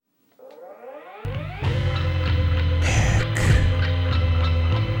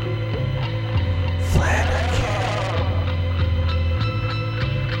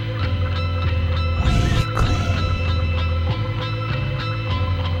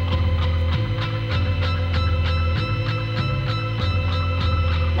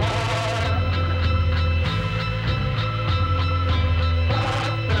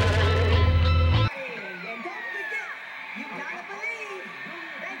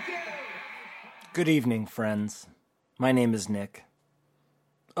Good evening, friends. My name is Nick.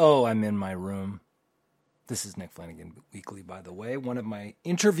 Oh, I'm in my room. This is Nick Flanagan Weekly, by the way, one of my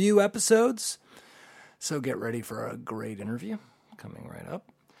interview episodes. So get ready for a great interview coming right up.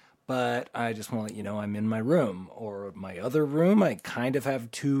 But I just want to let you know I'm in my room, or my other room. I kind of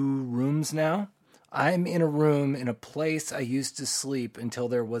have two rooms now. I'm in a room in a place I used to sleep until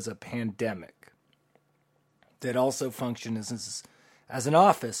there was a pandemic that also functioned as an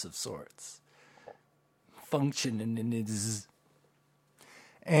office of sorts.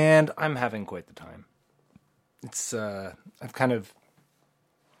 And I'm having quite the time. It's I've kind of,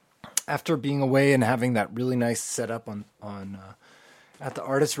 after being away and having that really nice setup on at the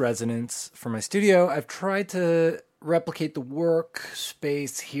artist residence for my studio, I've tried to replicate the work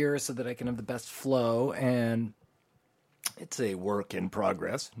space here so that I can have the best flow, and it's a work in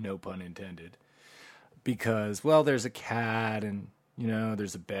progress, no pun intended, because, well, there's a cat and,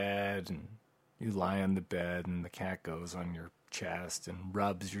 there's a bed, and you lie on the bed and the cat goes on your chest and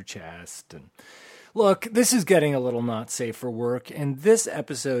rubs your chest. And look, this is getting a little not safe for work, and this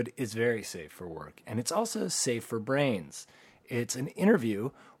episode is very safe for work, and it's also safe for brains. It's an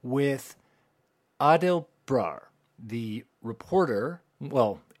interview with Adil Brar, the reporter,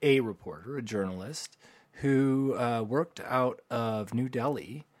 a journalist who worked out of New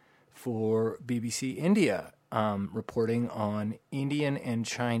Delhi for BBC India, reporting on Indian and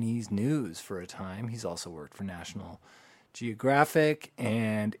Chinese news for a time. He's also worked for National Geographic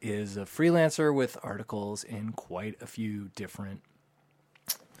and is a freelancer with articles in quite a few different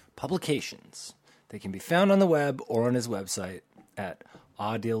publications. They can be found on the web or on his website at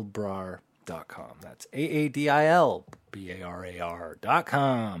adilbrar.com. That's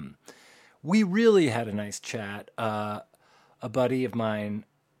AADILBARAR.com. We really had a nice chat. A buddy of mine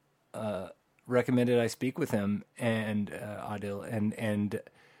recommended I speak with him and Adil, and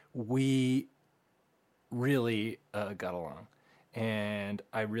we really got along. And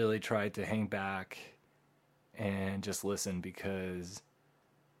I really tried to hang back and just listen, because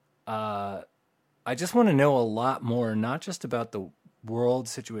I just want to know a lot more, not just about the world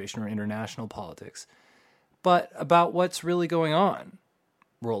situation or international politics, but about what's really going on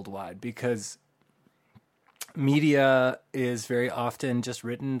worldwide, because media is very often just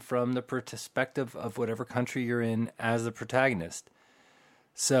written from the perspective of whatever country you're in as the protagonist.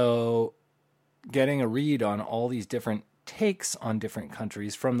 So getting a read on all these different takes on different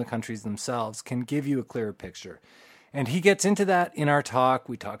countries from the countries themselves can give you a clearer picture. And he gets into that in our talk.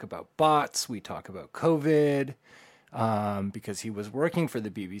 We talk about bots. We talk about COVID, because he was working for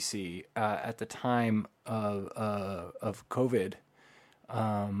the BBC at the time of COVID,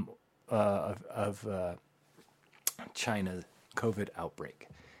 of China's COVID outbreak,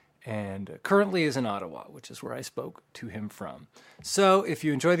 and currently is in Ottawa, which is where I spoke to him from. So if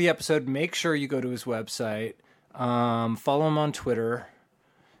you enjoy the episode, make sure you go to his website, follow him on Twitter,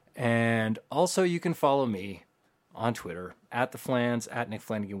 and also you can follow me on Twitter at the Flans, at Nick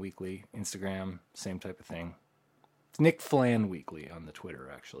Flanagan Weekly, Instagram, same type of thing. It's Nick Flan Weekly on the Twitter,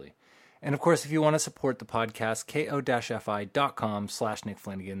 actually. And of course, if you want to support the podcast, ko-fi.com/Nick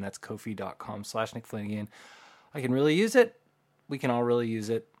Flanagan. That's ko-fi.com/Nick Flanagan. I can really use it. We can all really use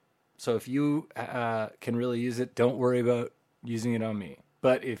it. So if you can really use it, don't worry about using it on me.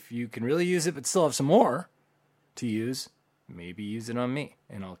 But if you can really use it but still have some more to use, maybe use it on me,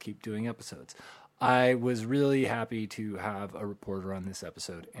 and I'll keep doing episodes. I was really happy to have a reporter on this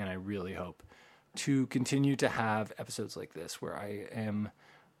episode, and I really hope to continue to have episodes like this where I am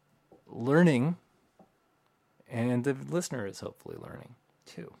learning, and the listener is hopefully learning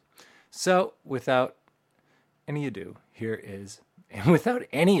too. So without any ado,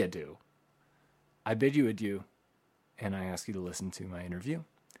 I bid you adieu, and I ask you to listen to my interview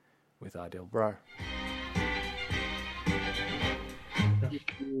with Adil Brar.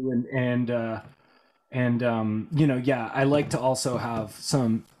 I like to also have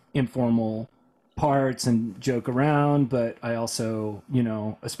some informal parts and joke around, but I also,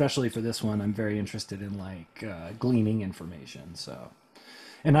 especially for this one, I'm very interested in gleaning information. So,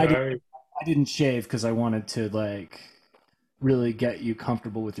 and I didn't shave because I wanted to really get you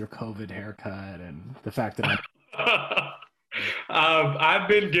comfortable with your COVID haircut and the fact that I've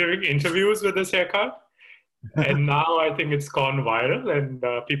been giving interviews with this haircut, and now I think it's gone viral, and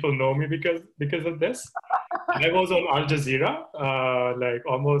people know me because of this. I was on Al Jazeera,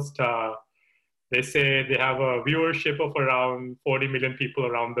 almost. They say they have a viewership of around 40 million people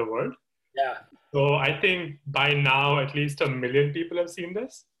around the world. Yeah. So I think by now at least 1 million people have seen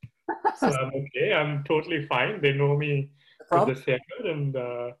this. So I'm okay. I'm totally fine. They know me with this haircut, and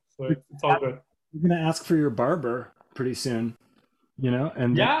so it's all good. You're gonna ask for your barber pretty soon. and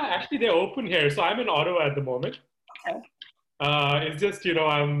then, Yeah, actually, they're open here. So I'm in Ottawa at the moment. It's just,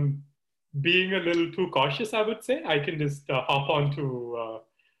 I'm being a little too cautious, I would say. I can just hop on to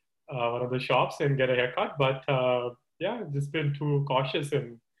one of the shops and get a haircut. But yeah, just been too cautious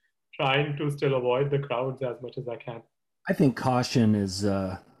and trying to still avoid the crowds as much as I can. I think caution is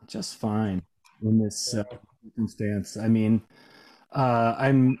just fine in this Yeah. circumstance. I mean,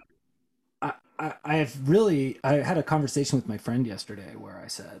 I'm I had a conversation with my friend yesterday where I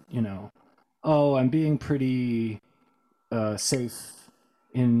said, oh, I'm being pretty safe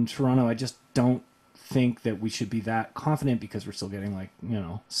in Toronto. I just don't think that we should be that confident because we're still getting like,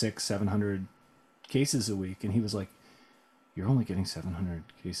 600, 700 cases a week. And he was like, you're only getting 700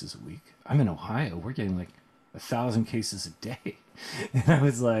 cases a week. I'm in Ohio. We're getting like 1,000 cases a day. And I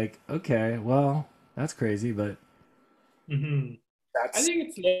was like, okay, well, that's crazy, but Hmm. I that's think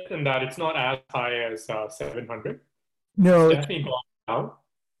it's less than that. It's not as high as 700. It's no, definitely gone down.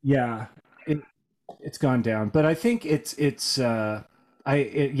 yeah, it's gone down, but I think yeah,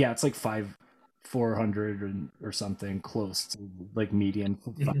 it's like 400 or something close to like median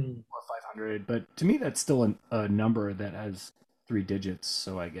for Hmm. 500. But to me, that's still a number that has three digits,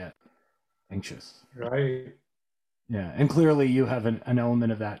 so I get anxious. Right. Yeah, and clearly you have an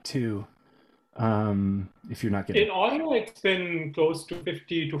element of that too. If you're not getting, In Ottawa, it's been close to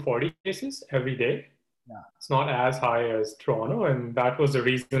 50 to 40 cases every day. yeah, It's not as high as Toronto, and that was the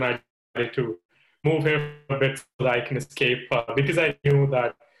reason I decided to move here a bit so that I can escape because I knew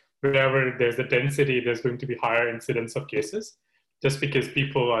that wherever there's a density, there's going to be higher incidence of cases, just because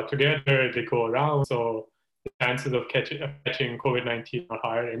people are together, they go around, so the chances of catching COVID-19 are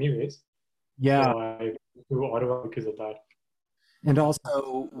higher anyways. yeah, So I moved to Ottawa because of that. and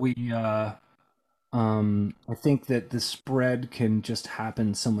also I think that the spread can just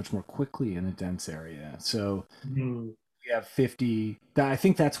happen so much more quickly in a dense area. So Mm. we have 50. I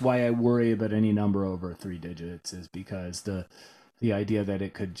think that's why I worry about any number over three digits is because the idea that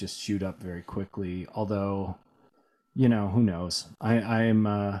it could just shoot up very quickly. Although, who knows?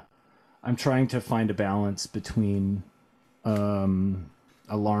 I'm trying to find a balance between um,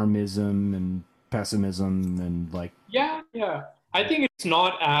 alarmism and pessimism and like, Yeah, yeah. I think it's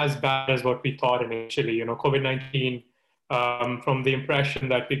not as bad as what we thought initially. COVID-19, from the impression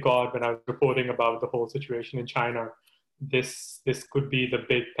that we got when I was reporting about the whole situation in China, this could be the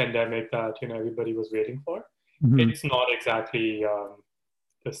big pandemic that everybody was waiting for. Mhm. It's not exactly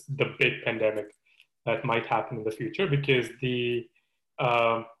the big pandemic that might happen in the future because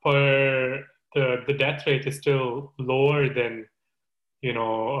per the death rate is still lower than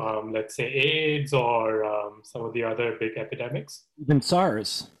let's say AIDS or some of the other big epidemics. Even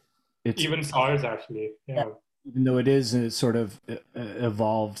SARS. It's Even SARS, actually. Yeah. Yeah. Even though it is a sort of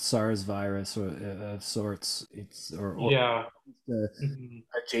evolved SARS virus or of sorts, or Yeah. the Hmm.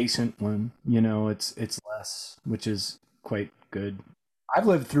 adjacent one. It's less, which is quite good. I've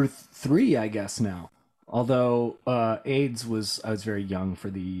lived through three, I guess now. Although AIDS I was very young for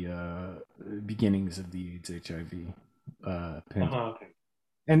the beginnings of the AIDS HIV pandemic. Uh-huh.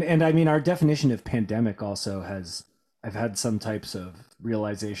 And I mean, our definition of pandemic also has. I've had some types of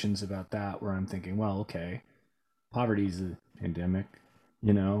realizations about that where I'm thinking, well, okay, poverty is a pandemic,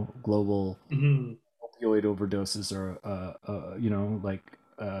 global Hmm. opioid overdoses are, like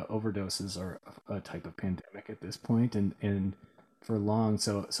overdoses are a type of pandemic at this point, and for long.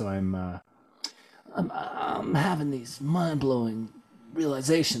 So I'm having these mind blowing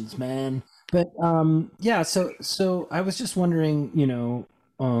realizations, man. But yeah, so I was just wondering,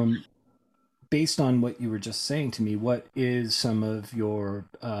 based on what you were just saying to me, what is some of your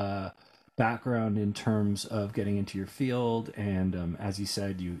background in terms of getting into your field? And as you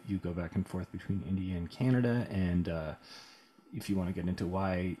said, you go back and forth between India and Canada. And if you want to get into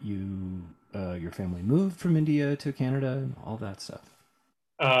why your family moved from India to Canada and all that stuff.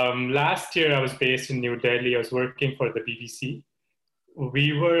 Last year, I was based in New Delhi. I was working for the BBC.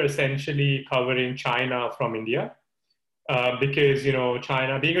 We were essentially covering China from India because,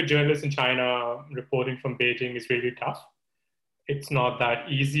 China, being a journalist in China, reporting from Beijing is really tough. It's not that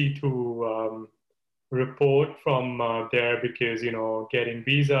easy to report from there because getting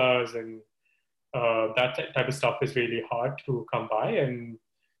visas and that type of stuff is really hard to come by. And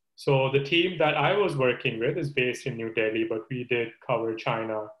so the team that I was working with is based in New Delhi, but we did cover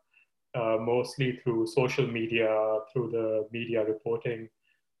China mostly through social media, through the media reporting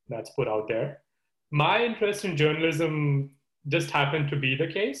that's put out there. My interest in journalism just happened to be the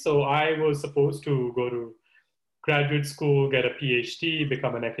case. So I was supposed to go to graduate school, get a PhD,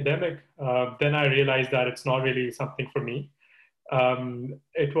 become an academic. Then I realized that it's not really something for me.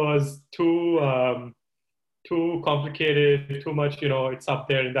 It was too too complicated, too much, it's up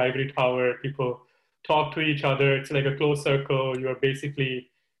there in the ivory tower. People talk to each other. It's like a closed circle. You're basically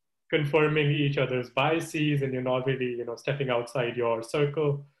confirming each other's biases, and you're not really, stepping outside your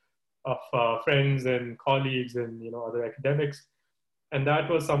circle of friends and colleagues and, other academics. And that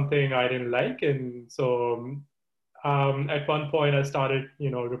was something I didn't like. And so at one point I started,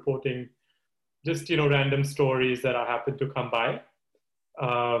 reporting just, random stories that I happened to come by.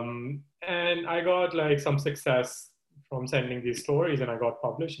 And I got like some success from sending these stories, and I got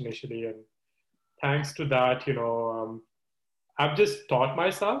published initially. And thanks to that, I've just taught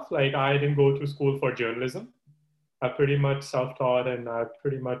myself. Like, I didn't go to school for journalism. I pretty much self-taught, and I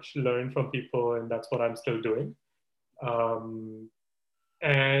pretty much learned from people, and that's what I'm still doing. Um,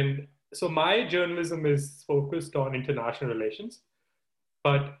 and so my journalism is focused on international relations,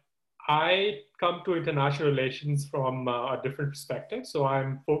 but I come to international relations from a different perspective. So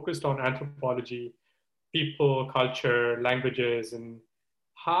I'm focused on anthropology, people, culture, languages, and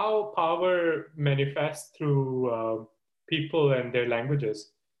how power manifests through people and their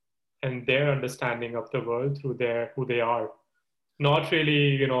languages and their understanding of the world through their who they are. Not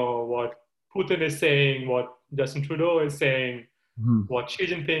really, what Putin is saying, what Justin Trudeau is saying, Mhm. what Xi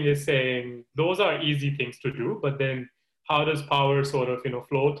Jinping is saying. Those are easy things to do, but then how does power sort of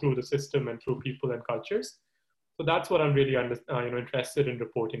flow through the system and through people and cultures? So that's what I'm really interested in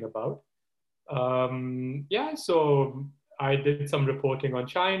reporting about. Yeah, so I did some reporting on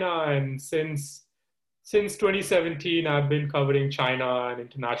China, and since 2017, I've been covering China and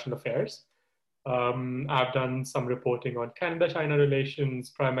international affairs. I've done some reporting on Canada-China relations,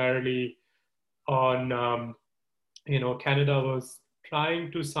 primarily on, Canada was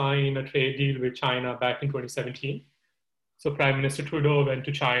trying to sign a trade deal with China back in 2017. So Prime Minister Trudeau went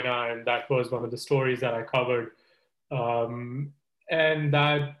to China, and that was one of the stories that I covered. And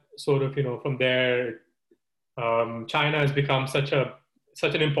that sort of, from there, China has become such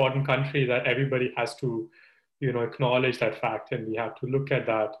an important country that everybody has to, acknowledge that fact, and we have to look at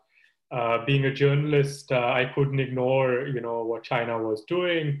that. Being a journalist, I couldn't ignore, what China was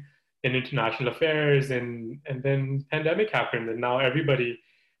doing in international affairs, and then pandemic happened, and now everybody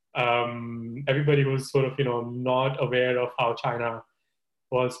was sort of, not aware of how China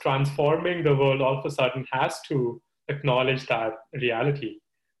was transforming the world. All of a sudden, has to acknowledge that reality.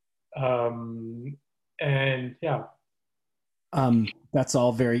 Um, and yeah. That's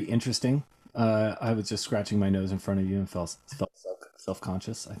all very interesting. I was just scratching my nose in front of you and felt self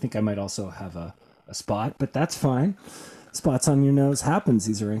conscious. I think I might also have a spot, but that's fine. Spots on your nose happens.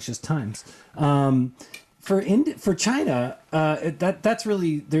 These are anxious times. For China, that's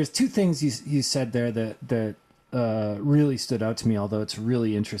really, there's two things you said there that really stood out to me. Although it's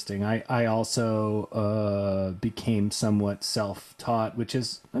really interesting, I also became somewhat self taught, which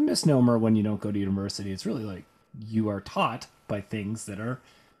is a misnomer when you don't go to university. It's really like you are taught by things that are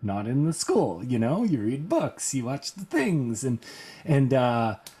not in the school. You read books, you watch the things, and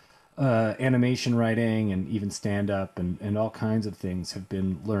animation writing and even stand up and all kinds of things have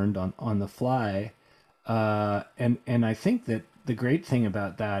been learned on the fly. And I think that the great thing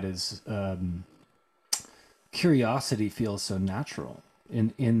about that is curiosity feels so natural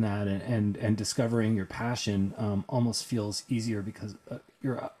in that, and discovering your passion almost feels easier because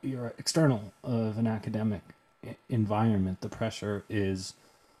you're external of an academic environment. The pressure is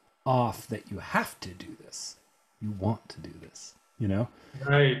off that you have to do this, you want to do this,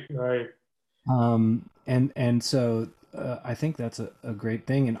 Right. and so I think that's a great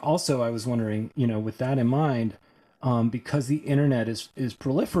thing. And also I was wondering, with that in mind, because the internet is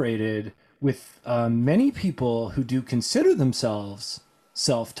proliferated with many people who do consider themselves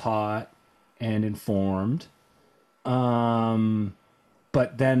self-taught and informed,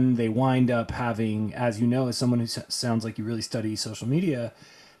 but then they wind up having, as as someone who sounds like you really study social media,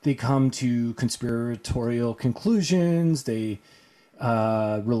 they come to conspiratorial conclusions. They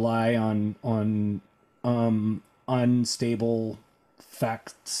rely on unstable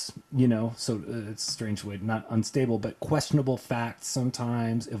facts, so it's a strange way, not unstable, but questionable facts,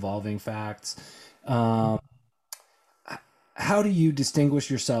 sometimes evolving facts. How do you distinguish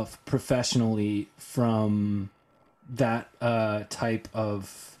yourself professionally from that type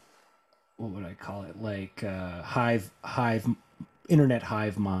of, what would I call it, like hive internet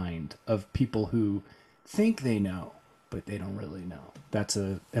hive mind of people who think they know but they don't really know? That's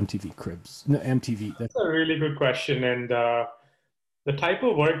a MTV Cribs. No, MTV. That's a really good question. And the type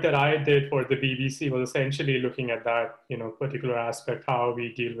of work that I did for the BBC was essentially looking at that, particular aspect, how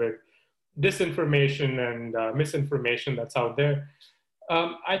we deal with disinformation and misinformation that's out there.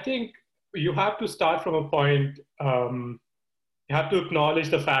 I think you have to start from a point you have to acknowledge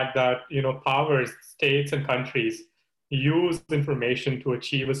the fact that, powers, states and countries use information to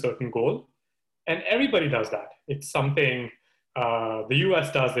achieve a certain goal. And everybody does that. It's something the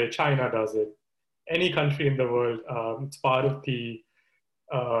US does it, China does it, any country in the world. It's part of the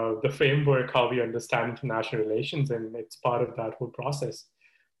framework how we understand international relations, and it's part of that whole process.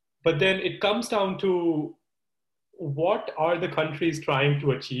 But then it comes down to what are the countries trying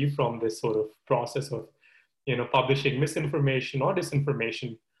to achieve from this sort of process of, publishing misinformation or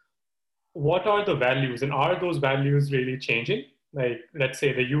disinformation? What are the values, and are those values really changing? Like, let's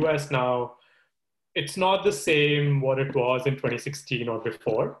say the US now, it's not the same what it was in 2016 or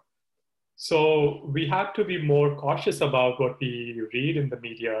before. So we have to be more cautious about what we read in the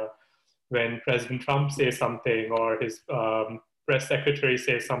media when President Trump says something or his press secretary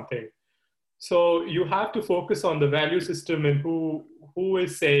says something. So you have to focus on the value system and who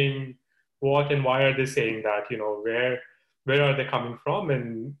is saying what and why are they saying that, where are they coming from?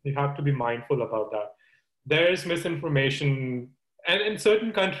 And you have to be mindful about that. There's misinformation, and in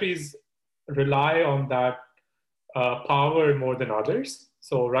certain countries rely on that power more than others.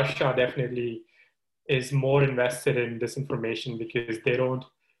 So Russia definitely is more invested in disinformation because they don't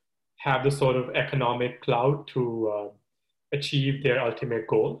have the sort of economic clout to achieve their ultimate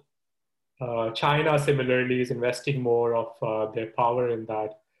goal. China similarly is investing more of their power in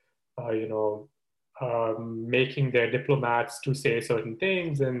that, making their diplomats to say certain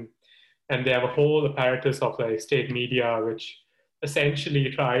things, and they have a whole apparatus of like state media which essentially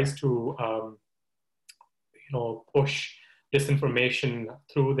tries to push disinformation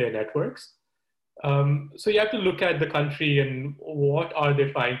through their networks. So you have to look at the country and what are they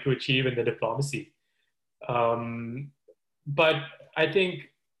trying to achieve in the diplomacy. But I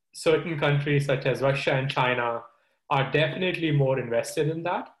think certain countries such as Russia and China are definitely more invested in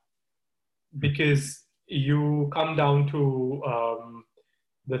that, because you come down to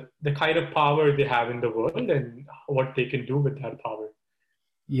the kind of power they have in the world and what they can do with that power.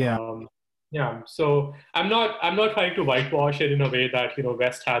 Yeah. Yeah. So I'm not trying to whitewash it in a way that,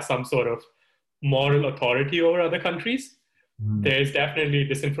 West has some sort of moral authority over other countries. There's definitely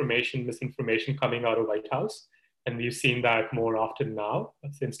disinformation, misinformation coming out of White House. And we've seen that more often now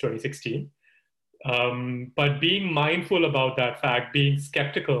since 2016. But being mindful about that fact, being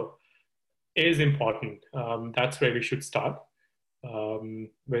skeptical is important. That's where we should start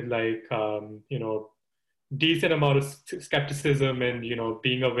with decent amount of skepticism and,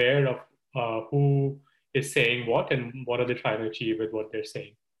 being aware of who is saying what and what are they trying to achieve with what they're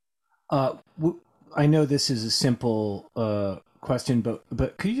saying. I know this is a simple question,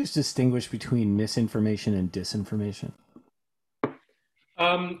 but could you just distinguish between misinformation and disinformation?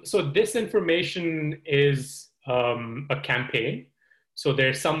 So disinformation is a campaign. So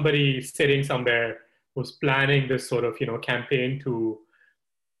there's somebody sitting somewhere who's planning this sort of, campaign to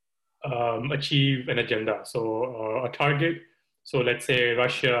achieve an agenda. So a target. So let's say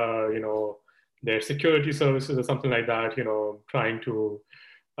Russia, their security services or something like that, trying to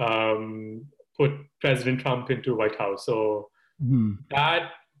put President Trump into White House. So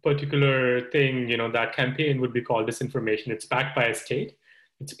that particular thing, that campaign would be called disinformation. It's backed by a state.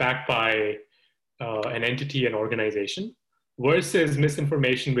 It's backed by an entity, an organization, versus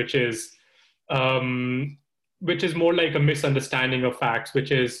misinformation, which is more like a misunderstanding of facts,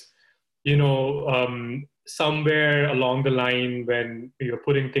 which is, somewhere along the line when we were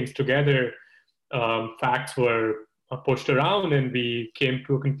putting things together, facts were pushed around and we came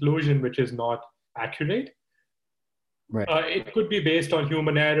to a conclusion which is not accurate. Right. It could be based on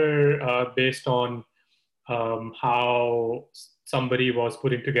human error, based on how somebody was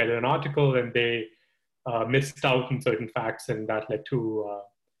putting together an article and they missed out on certain facts, and that led to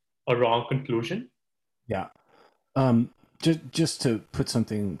a wrong conclusion. Yeah. Just to put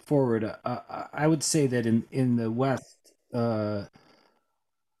something forward, I would say that in the West,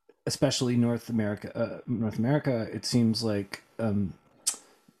 especially North America, it seems like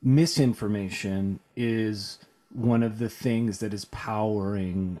misinformation is one of the things that is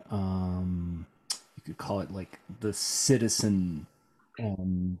powering, you could call it like the citizen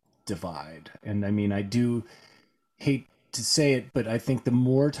divide. And I mean, I do hate to say it, but I think the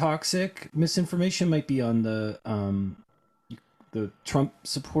more toxic misinformation might be on the Trump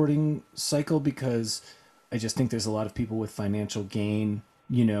supporting cycle, because I just think there's a lot of people with financial gain,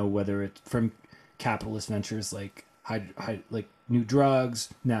 whether it's from capitalist ventures like like new drugs,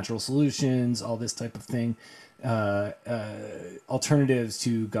 natural solutions, all this type of thing, alternatives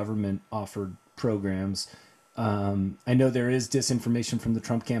to government offered programs. I know there is disinformation from the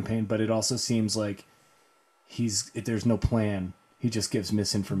Trump campaign, but it also seems like there's no plan. He just gives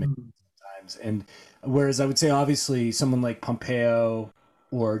misinformation times. And whereas I would say, obviously, someone like Pompeo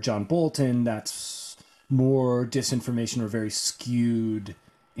or John Bolton, that's more disinformation or very skewed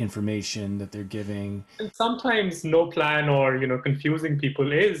information that they're giving. And sometimes no plan or confusing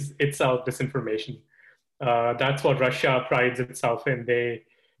people is itself disinformation. That's what Russia prides itself in. They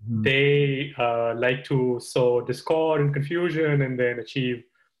like to sow discord and confusion, and then achieve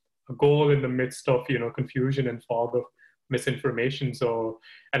a goal in the midst of confusion and fog of misinformation. So,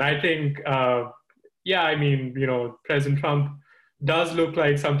 and I think, yeah, I mean, President Trump does look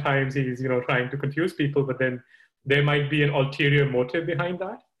like sometimes he's trying to confuse people, but then there might be an ulterior motive behind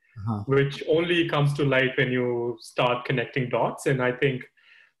that, which only comes to light when you start connecting dots. And I think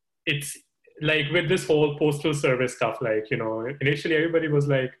it's like with this whole postal service stuff, like initially everybody was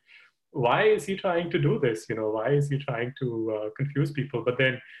like, why is he trying to do this? Why is he trying to confuse people? But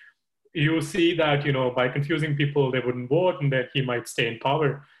then you see that by confusing people they wouldn't vote, and that he might stay in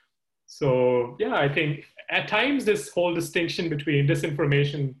power. So yeah, I think at times this whole distinction between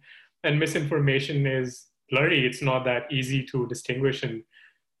disinformation and misinformation is blurry. It's not that easy to distinguish, and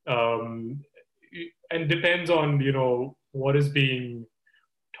depends on what is being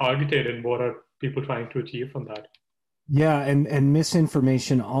targeted and what are people trying to achieve from that. Yeah, and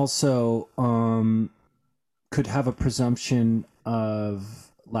misinformation also could have a presumption of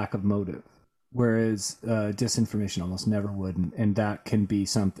lack of motive, whereas disinformation almost never would, and that can be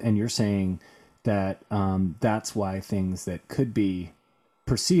something. And you're saying that that's why things that could be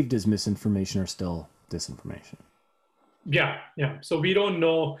perceived as misinformation are still disinformation. Yeah. So we don't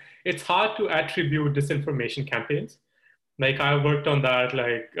know. It's hard to attribute disinformation campaigns. Like I worked on that.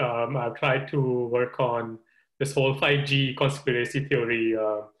 Like I've tried to work on this whole 5G conspiracy theory.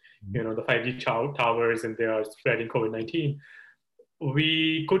 The 5G towers, and they are spreading COVID-19.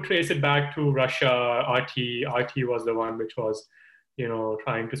 We could trace it back to Russia. RT was the one which was,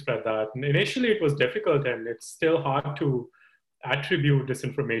 trying to spread that. And initially, it was difficult, and it's still hard to attribute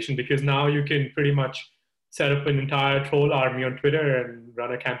disinformation, because now you can pretty much set up an entire troll army on Twitter and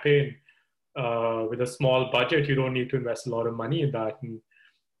run a campaign with a small budget. You don't need to invest a lot of money in that,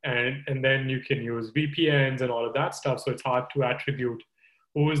 and then you can use VPNs and all of that stuff. So it's hard to attribute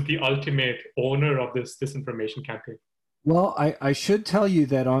who is the ultimate owner of this disinformation campaign. Well, I should tell you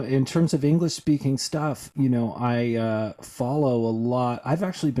that in terms of English speaking stuff, I follow a lot. I've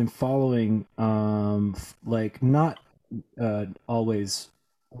actually been following like not always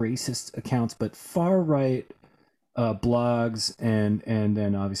racist accounts, but far right blogs, and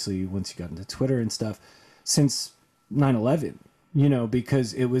then obviously once you got into Twitter and stuff since 9/11.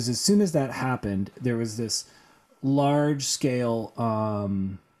 Because it was as soon as that happened, there was this large scale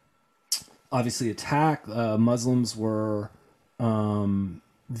obviously attack. Muslims were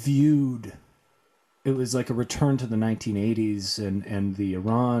viewed, it was like a return to the 1980s and the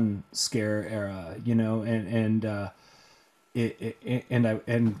Iran scare era,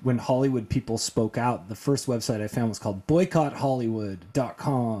 and when Hollywood people spoke out, the first website I found was called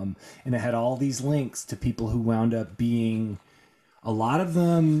boycotthollywood.com, and it had all these links to people who wound up being, a lot of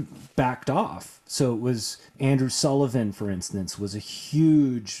them backed off. So it was Andrew Sullivan, for instance, was a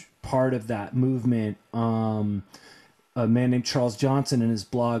huge part of that movement. A man named Charles Johnson, in his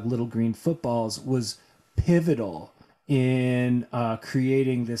blog Little Green Footballs, was pivotal in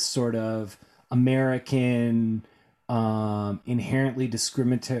creating this sort of American inherently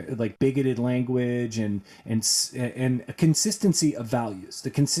discriminatory, like bigoted language, and a consistency of values,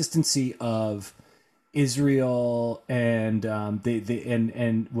 the consistency of Israel, and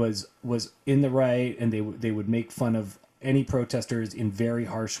they was in the right, and they would make fun of any protesters in very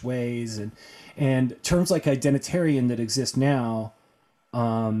harsh ways, and terms like identitarian that exist now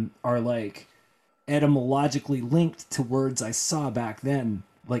are like etymologically linked to words I saw back then,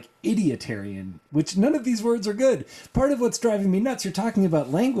 like idiotarian, which none of these words are good. Part of what's driving me nuts, you're talking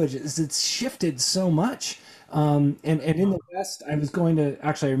about language, is it's shifted so much. And in the West, I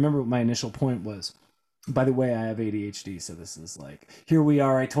remember what my initial point was. By the way, I have ADHD, so this is like, here we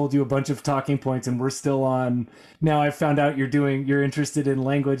are. I told you a bunch of talking points, and we're still on. Now I found out you're interested in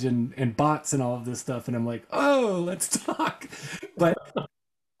language and bots and all of this stuff, and I'm like, oh, let's talk. But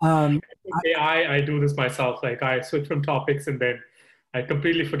I do this myself. Like I switch from topics, and then I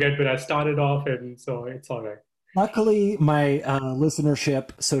completely forget where I started off, and so it's all right. Luckily, my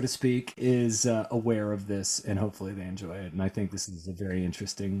listenership, so to speak, is aware of this, and hopefully they enjoy it. And I think this is a very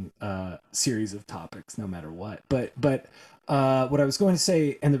interesting series of topics, no matter what. But what I was going to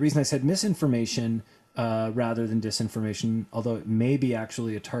say, and the reason I said misinformation rather than disinformation, although it may be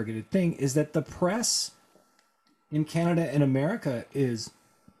actually a targeted thing, is that the press in Canada and America is,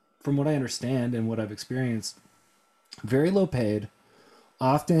 from what I understand and what I've experienced, very low paid.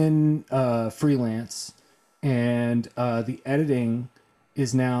 often freelance, and the editing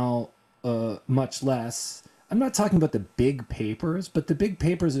is now much less. I'm not talking about the big papers, but the big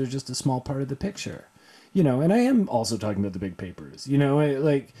papers are just a small part of the picture, and I am also talking about the big papers,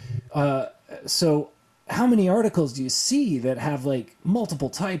 so how many articles do you see that have like multiple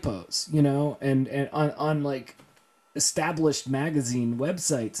typos, and on like established magazine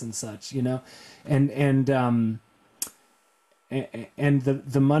websites and such, and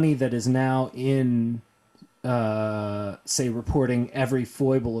the money that is now in say reporting every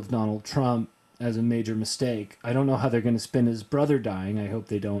foible of Donald Trump as a major mistake. I don't know how they're going to spin his brother dying. I hope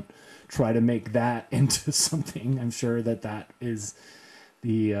they don't try to make that into something. I'm sure that is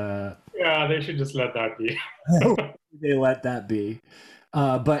the Yeah, they should just let that be. they let that be.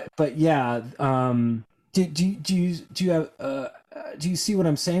 But yeah, do you have do you see what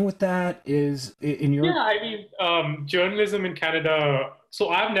I'm saying with that? Is in your Yeah, I mean, journalism in Canada. So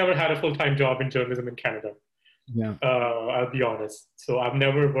I've never had a full-time job in journalism in Canada. yeah I'll be honest. So I've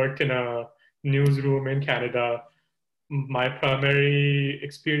never worked in a newsroom in Canada. My primary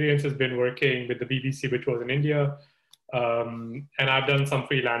experience has been working with the BBC, which was in India. And I've done some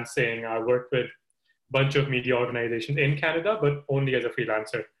freelancing. I worked with a bunch of media organizations in Canada, but only as a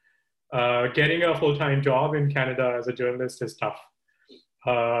freelancer. Getting a full-time job in Canada as a journalist is tough.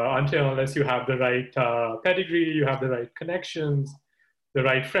 Unless you have the right pedigree, you have the right connections, the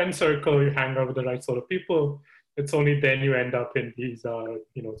right friend circle, you hang out with the right sort of people. It's only then you end up in these, sort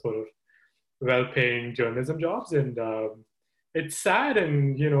of well-paying journalism jobs, and it's sad.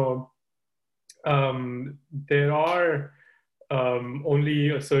 And there are only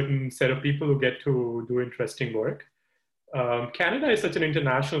a certain set of people who get to do interesting work. Canada is such an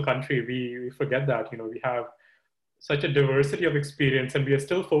international country. We forget that. We have such a diversity of experience, and we are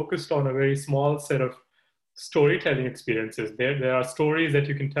still focused on a very small set of storytelling experiences. There are stories that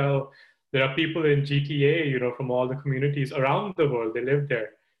you can tell. There are people in GTA, from all the communities around the world. They live there,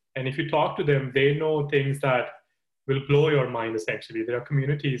 and if you talk to them, they know things that will blow your mind. Essentially, there are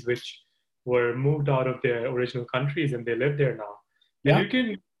communities which were moved out of their original countries and they live there now, and yeah you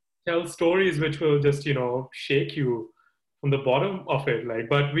can tell stories which will just shake you from the bottom of it.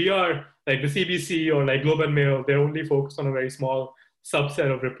 But we are like the CBC or like Globe and Mail. They're only focused on a very small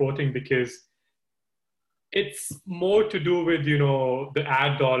subset of reporting because it's more to do with the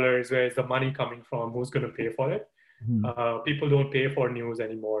ad dollars. Where is the money coming from? Who's going to pay for it? People don't pay for news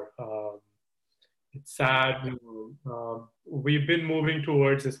anymore. It's sad. We've been moving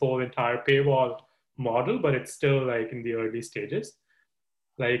towards this whole entire paywall model, but it's still like in the early stages.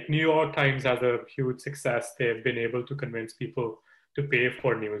 Like New York Times has a huge success. They've been able to convince people to pay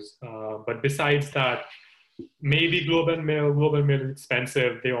for news. But besides that, maybe Global Mail is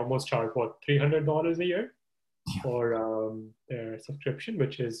expensive. They almost charge $300 a year for their subscription,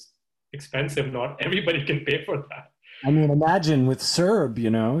 which is expensive. Not everybody can pay for that. I mean, imagine with CERB,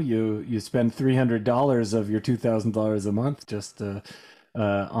 you spend $300 of your $2,000 a month just on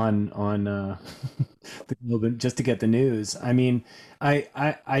the Globe just to get the news. I mean,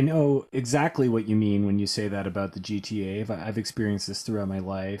 I know exactly what you mean when you say that about the GTA. I've experienced this throughout my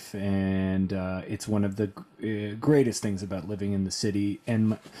life, and it's one of the greatest things about living in the city.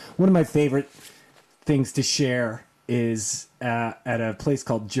 And one of my favorite things to share is at a place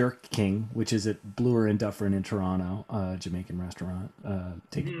called Jerk King, which is at Bloor and Dufferin in Toronto, Jamaican restaurant. I've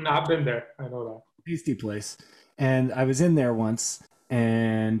been there. I know that. Tasty place. And I was in there once,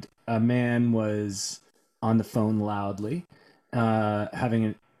 and a man was on the phone loudly,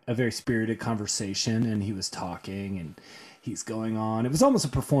 having a very spirited conversation, and he was talking, and he's going on. It was almost a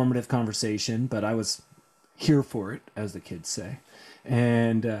performative conversation, but I was here for it, as the kids say.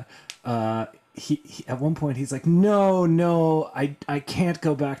 And he at one point he's like, no, I can't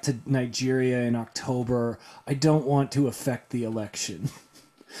go back to Nigeria in October. I don't want to affect the election.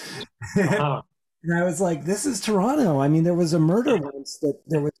 And I was like, this is Toronto. I mean, there was a murder once that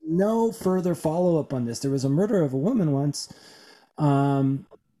there was no further follow-up on this. There was a murder of a woman once in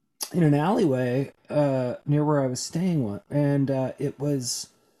an alleyway near where I was staying, and it was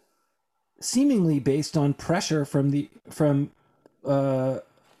seemingly based on pressure from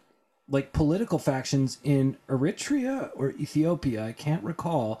like political factions in Eritrea or Ethiopia, I can't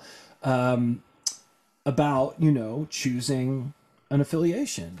recall, about, choosing an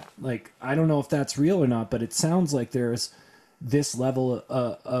affiliation. Like, I don't know if that's real or not, but it sounds like there's this level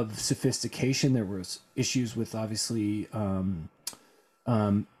of sophistication. There was issues with obviously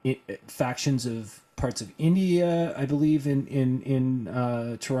factions of parts of India, I believe,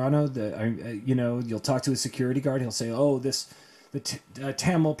 in Toronto. You'll talk to a security guard. He'll say, "Oh, the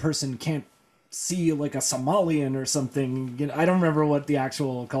Tamil person can't see like a Somalian or something. You know, I don't remember what the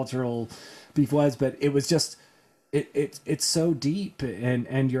actual cultural beef was, but it was just it's so deep,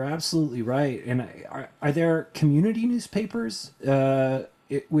 and you're absolutely right. And are there community newspapers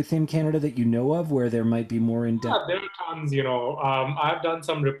within Canada that you know of where there might be more in depth? Yeah, there are tons. I've done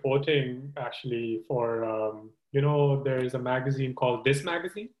some reporting actually for, there is a magazine called This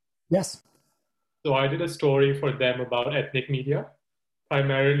Magazine. Yes. So I did a story for them about ethnic media,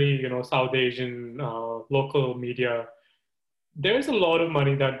 primarily, South Asian local media. There's a lot of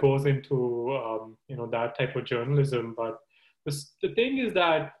money that goes into, that type of journalism. But the thing is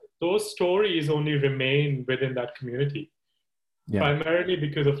that those stories only remain within that community, Yeah. primarily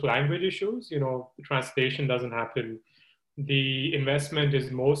because of language issues. The translation doesn't happen. The investment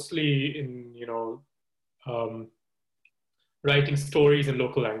is mostly in, um, writing stories in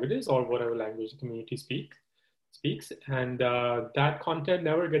local languages or whatever language the community speaks, and that content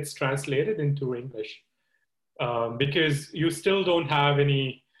never gets translated into English, because you still don't have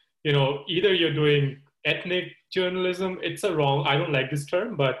any, either you're doing ethnic journalism. It's a wrong, I don't like this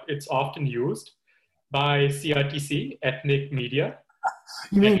term, but it's often used by CRTC, ethnic media.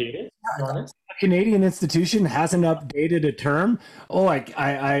 You I mean hate it, to be honest. a Canadian institution hasn't updated a term? Oh,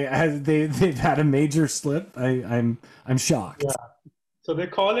 they've had a major slip. I'm shocked. Yeah. So they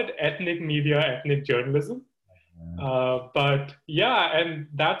call it ethnic media, ethnic journalism. But yeah, and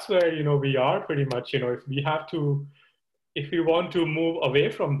that's where, we are pretty much, if we want to move away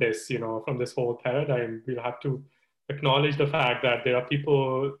from this, from this whole paradigm, we'll have to acknowledge the fact that there are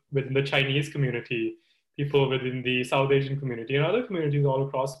people within the Chinese community, people within the South Asian community, and other communities all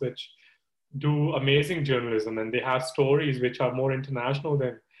across which do amazing journalism, and they have stories which are more international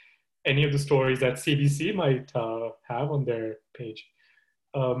than any of the stories that CBC might have on their page.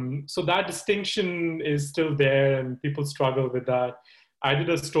 So that distinction is still there, and people struggle with that. I did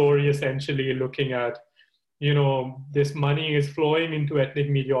a story essentially looking at, this money is flowing into ethnic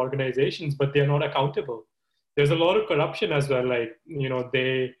media organizations, but they're not accountable. There's a lot of corruption as well. Like,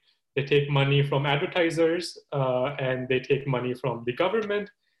 they take money from advertisers, and they take money from the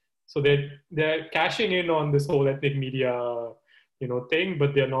government. So they're cashing in on this whole ethnic media, thing,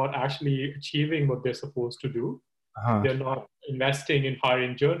 but they're not actually achieving what they're supposed to do. Uh-huh. They're not investing in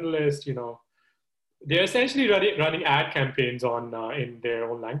hiring journalists. They're essentially running ad campaigns on in their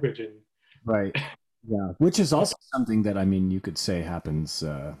own language. And Right. Yeah. Which is also something that, I mean, you could say happens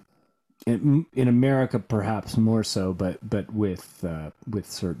in America, perhaps more so, but with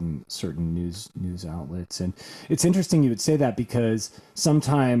certain news outlets. And it's interesting you would say that, because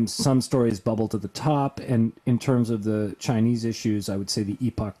sometimes some stories bubble to the top. And in terms of the Chinese issues, I would say the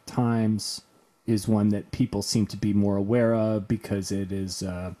Epoch Times is one that people seem to be more aware of, because it is.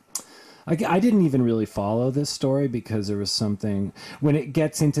 I didn't even really follow this story because there was something when it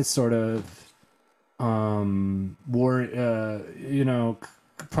gets into sort of war,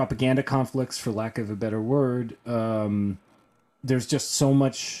 propaganda conflicts, for lack of a better word. There's just so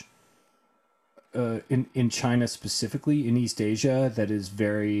much in China, specifically in East Asia, that is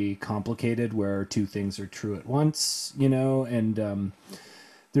very complicated, where two things are true at once, and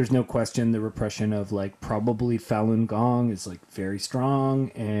there's no question the repression of, like, probably Falun Gong is, like, very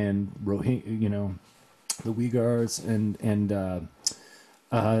strong, and Rohingya, the Uyghurs, and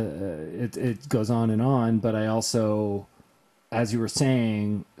it goes on. But I also, as you were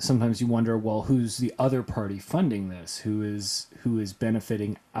saying, sometimes you wonder, well, who's the other party funding this? Who is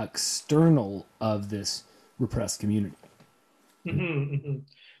benefiting external of this repressed community? Mm-hmm, mm-hmm.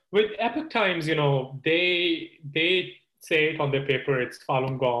 With Epoch Times, they say it on their paper, it's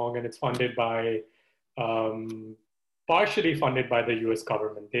Falun Gong, and it's funded by, partially funded by the US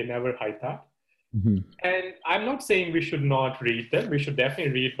government. They never hide that. Mm-hmm. And I'm not saying we should not read them. We should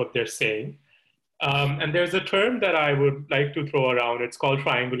definitely read what they're saying. And there's a term that I would like to throw around. It's called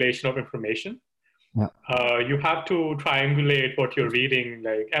triangulation of information. Yeah. You have to triangulate what you're reading,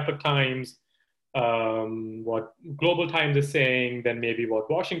 like Epoch Times, what Global Times is saying, then maybe what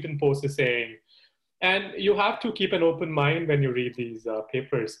Washington Post is saying. And you have to keep an open mind when you read these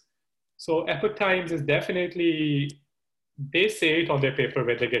papers. So Epoch Times is definitely, they say it on their paper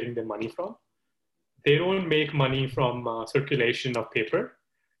where they're getting their money from. They don't make money from circulation of paper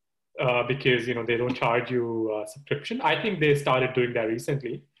because, they don't charge you subscription. I think they started doing that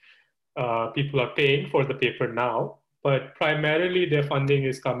recently. People are paying for the paper now, but primarily their funding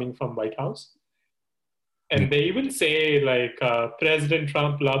is coming from White House. And they even say, like, President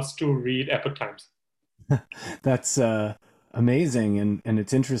Trump loves to read Epoch Times. That's amazing, and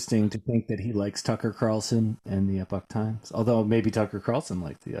it's interesting to think that he likes Tucker Carlson and the Epoch Times. Although maybe Tucker Carlson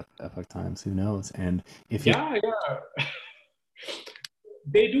liked the Epoch Times, who knows? And if yeah.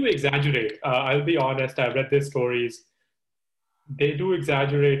 they do exaggerate. I'll be honest. I've read their stories. They do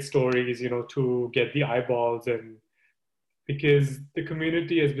exaggerate stories, to get the eyeballs, and because the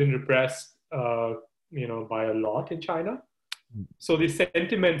community has been repressed, by a lot in China. So the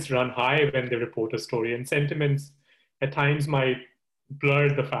sentiments run high when they report a story, and sentiments at times might blur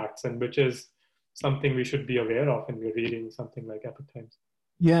the facts, and which is something we should be aware of when we're reading something like Epoch Times.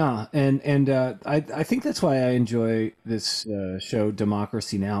 Yeah, and I think that's why I enjoy this show,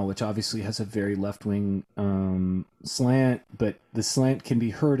 Democracy Now!, which obviously has a very left wing slant, but the slant can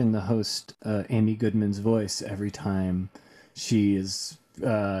be heard in the host Amy Goodman's voice every time she is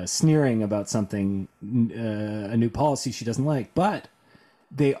sneering about something, a new policy she doesn't like. But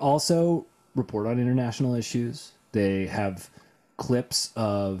they also report on international issues. They have clips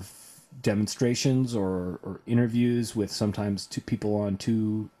of demonstrations or interviews with sometimes two people on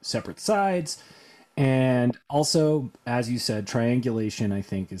two separate sides. And also, as you said, triangulation, I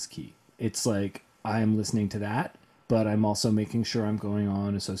think, is key. It's like I'm listening to that, but I'm also making sure I'm going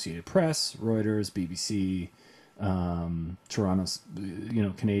on Associated Press, Reuters, BBC, Toronto's,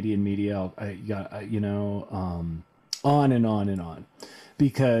 Canadian media. On and on and on,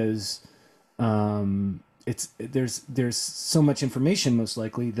 because there's so much information most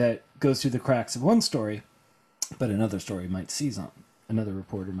likely that goes through the cracks of one story, but another story might seize on. Another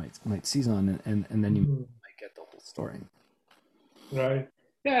reporter might seize on, and then you might get the whole story. Right.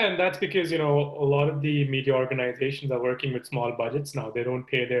 Yeah, and that's because, a lot of the media organizations are working with small budgets now. They don't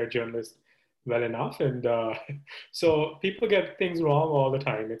pay their journalists well enough. And so people get things wrong all the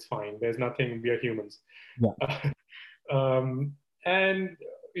time. It's fine. There's nothing, we are humans. Yeah. And,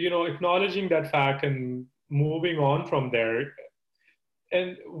 acknowledging that fact and moving on from there.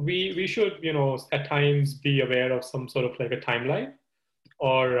 And we should, at times be aware of some sort of like a timeline,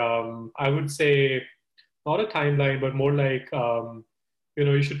 or I would say not a timeline, but more like,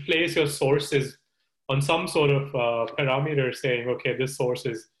 you should place your sources on some sort of parameter saying, okay, this source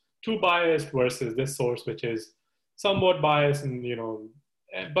is too biased versus this source, which is somewhat biased. And,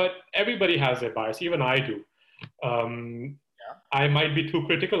 but everybody has their bias. Even I do. I might be too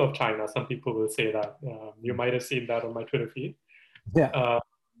critical of China. Some people will say that. You might have seen that on my Twitter feed. Yeah.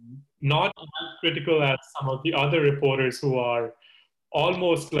 Not as critical as some of the other reporters who are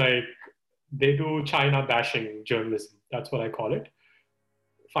almost like they do China bashing journalism. That's what I call it.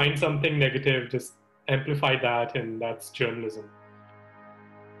 Find something negative, just amplify that, and that's journalism.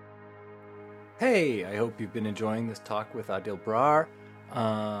 Hey, I hope you've been enjoying this talk with Adil Brar.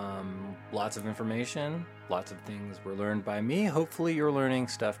 Lots of information, lots of things were learned by me. Hopefully you're learning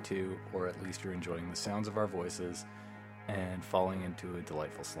stuff too, or at least you're enjoying the sounds of our voices and falling into a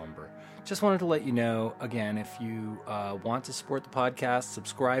delightful slumber. Just wanted to let you know, again, if you want to support the podcast,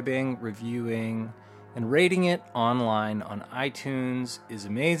 subscribing, reviewing, and rating it online on iTunes is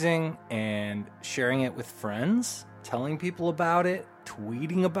amazing, and sharing it with friends, telling people about it,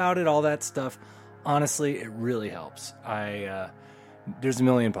 tweeting about it, all that stuff. Honestly, it really helps. There's a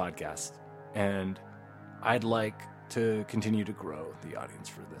million podcasts, and I'd like to continue to grow the audience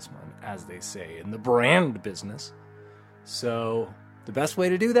for this one, as they say in the brand business. So the best way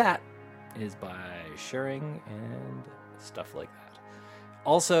to do that is by sharing and stuff like that.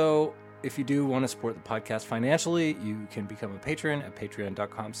 Also, if you do want to support the podcast financially, you can become a patron at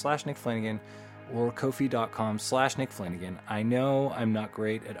patreon.com/Nick Flanagan or ko-fi.com/Nick Flanagan. I know I'm not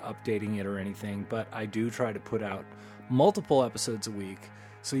great at updating it or anything, but I do try to put out multiple episodes a week.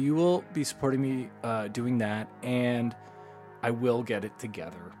 So you will be supporting me doing that, and I will get it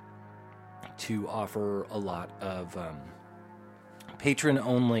together to offer a lot of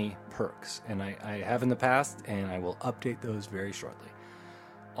patron-only perks. And I have in the past, and I will update those very shortly.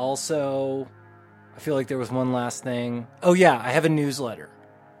 Also, I feel like there was one last thing. Oh yeah, I have a newsletter.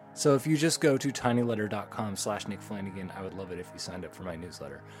 So if you just go to tinyletter.com/Nick Flanagan, I would love it if you signed up for my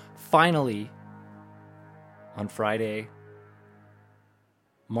newsletter. Finally, on Friday,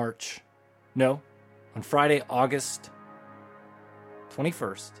 August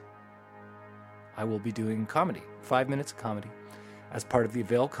 21st, I will be doing comedy, 5 minutes of comedy, as part of the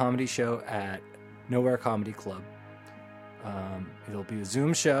Avail Comedy Show at Nowhere Comedy Club. It'll be a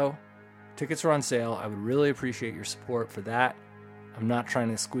Zoom show. Tickets are on sale. I would really appreciate your support for that. I'm not trying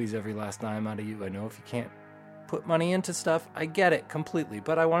to squeeze every last dime out of you. I know if you can't put money into stuff, I get it completely.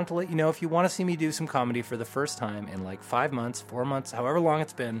 But I wanted to let you know, if you want to see me do some comedy for the first time in like 5 months, 4 months, however long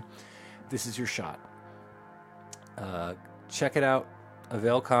it's been, this is your shot. Check it out.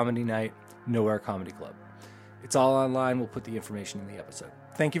 Avail Comedy Night, Nowhere Comedy Club. It's all online. We'll put the information in the episode.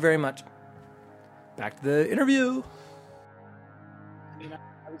 Thank you very much. Back to the interview.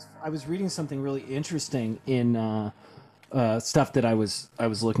 I was reading something really interesting in stuff that I was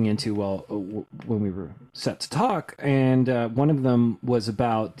looking into when we were set to talk, and one of them was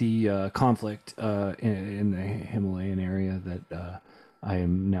about the conflict in the Himalayan area that I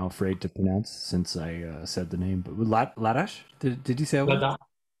am now afraid to pronounce since I said the name. But Ladash, did you say it was Ladakh.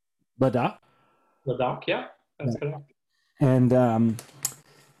 Ladakh? Ladakh, yeah, that's correct. And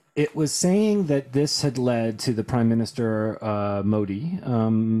it was saying that this had led to the Prime Minister Modi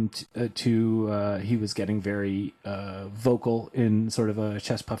he was getting very vocal in sort of a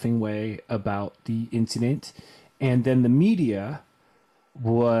chest puffing way about the incident, and then the media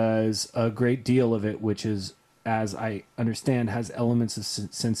was a great deal of it, which is, as I understand, has elements of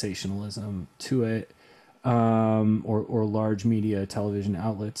sensationalism to it, or large media television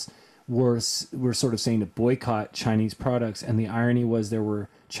outlets were sort of saying to boycott Chinese products, and the irony was there were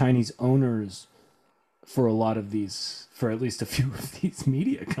Chinese owners for a lot of these, for at least a few of these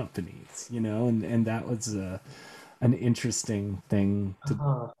media companies, and that was an interesting thing to.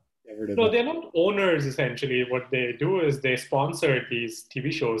 No, they're not owners. Essentially, what they do is they sponsor these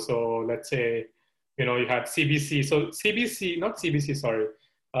TV shows. So let's say, you had CBC. So CBC, not CBC, sorry,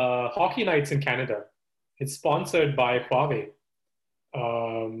 Hockey Nights in Canada. It's sponsored by Huawei,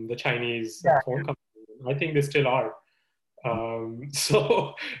 the Chinese phone company. I think they still are.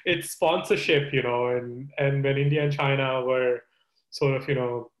 So it's sponsorship, and when India and China were sort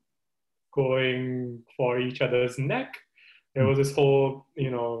of, going for each other's neck, there was this whole,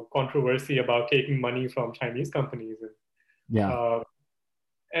 controversy about taking money from Chinese companies.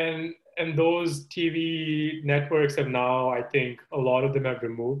 And those TV networks have now, I think, a lot of them have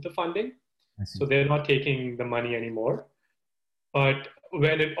removed the funding. So they're not taking the money anymore. But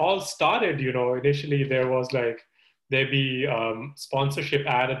when it all started, initially there was there'd be sponsorship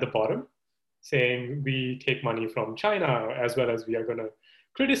ad at the bottom saying we take money from China, as well as we are going to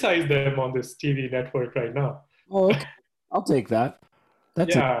criticize them on this TV network right now. Oh, okay. I'll take that.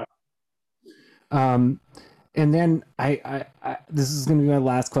 That's yeah. And then I this is going to be my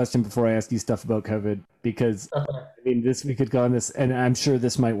last question before I ask you stuff about COVID, because we could go on this, and I'm sure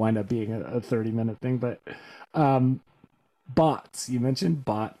this might wind up being a 30-minute thing, but bots. You mentioned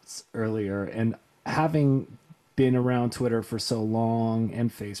bots earlier, and having been around Twitter for so long, and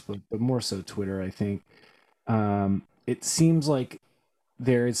Facebook, but more so Twitter, I think, it seems like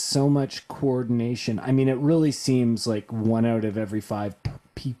there is so much coordination. I mean, it really seems like 1 out of every 5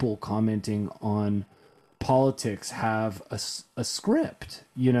 people commenting on politics have a script,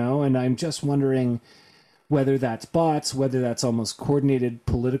 and I'm just wondering whether that's bots, whether that's almost coordinated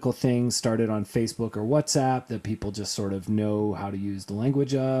political things started on Facebook or WhatsApp that people just sort of know how to use the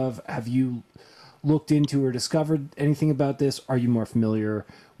language of. Have you looked into or discovered anything about this? Are you more familiar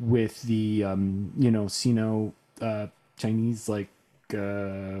with the, Sino Chinese,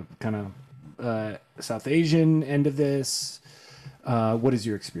 kind of South Asian end of this? What is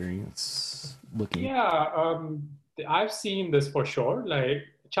your experience looking? Yeah, I've seen this for sure.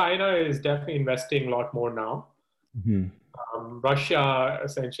 China is definitely investing a lot more now. Mm-hmm. Russia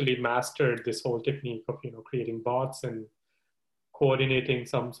essentially mastered this whole technique of creating bots and coordinating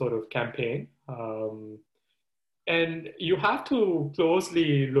some sort of campaign. And you have to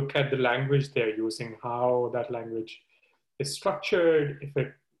closely look at the language they're using, how that language is structured, if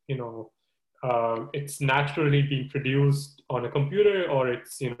it, it's naturally being produced on a computer or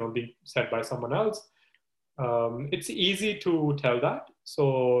it's, being said by someone else. It's easy to tell that.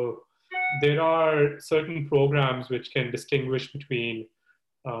 So there are certain programs which can distinguish between,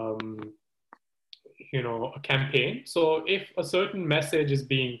 a campaign. So if a certain message is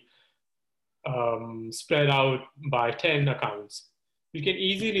being spread out by 10 accounts, you can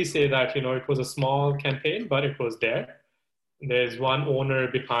easily say that, it was a small campaign, but it was there. There's one owner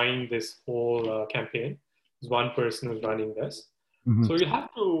behind this whole campaign. There's one person who's running this. Mm-hmm. So you have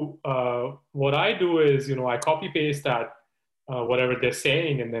to, what I do is, I copy paste that, whatever they're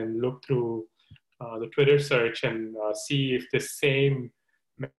saying, and then look through the Twitter search and see if the same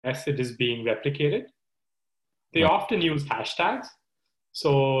message is being replicated. They often use hashtags.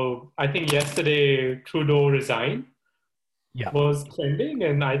 So I think yesterday Trudeau resign was trending,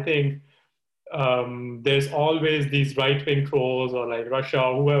 and I think there's always these right-wing trolls or Russia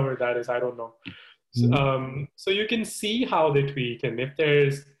or whoever that is, I don't know. So you can see how they tweet, and if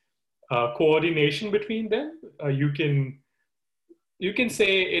there's coordination between them, you can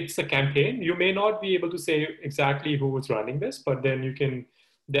say it's a campaign. You may not be able to say exactly who is running this, but then you can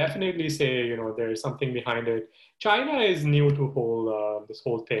definitely say, there's something behind it. China is new to this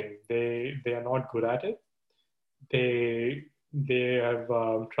whole thing. They are not good at it. They have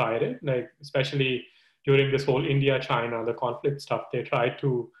tried it, especially during this whole India-China, the conflict stuff. They tried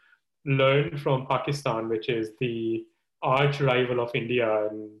to learn from Pakistan, which is the arch rival of India.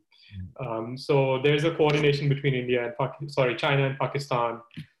 And so there's a coordination between China and Pakistan.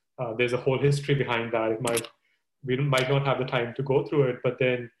 There's a whole history behind that. We might not have the time to go through it, but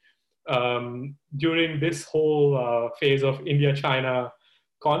then during this whole phase of India-China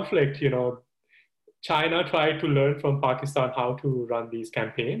conflict, China tried to learn from Pakistan how to run these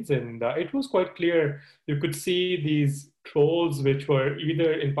campaigns, and it was quite clear. You could see these trolls, which were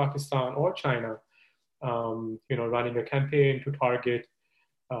either in Pakistan or China, running a campaign to target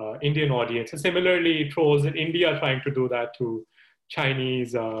Indian audience, and similarly, trolls in India trying to do that to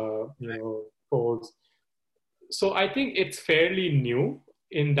Chinese, trolls. So I think it's fairly new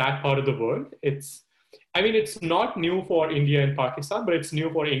in that part of the world. It's not new for India and Pakistan, but it's new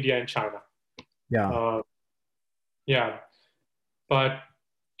for India and China. Yeah. But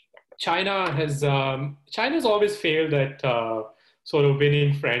China's always failed at sort of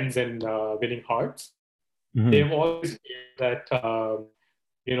winning friends and winning hearts. Mm-hmm. They've always failed at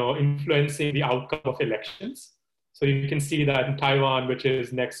influencing the outcome of elections. So you can see that in Taiwan, which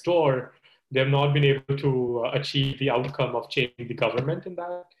is next door, they've not been able to achieve the outcome of changing the government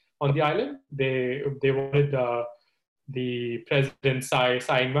on the island. They wanted the president Tsai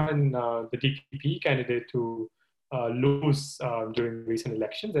Ing-wen, the DPP candidate, to lose during recent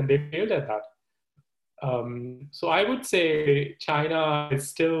elections, and they failed at that. So I would say China is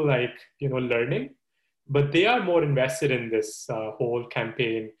still learning, but they are more invested in this whole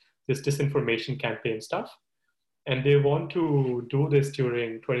campaign, this disinformation campaign stuff. And they want to do this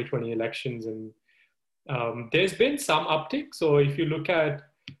during 2020 elections. And there's been some uptick. So if you look at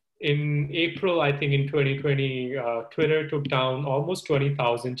in April, I think in 2020, Twitter took down almost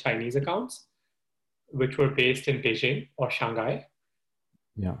 20,000 Chinese accounts, which were based in Beijing or Shanghai.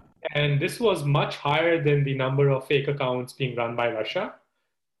 Yeah. And this was much higher than the number of fake accounts being run by Russia.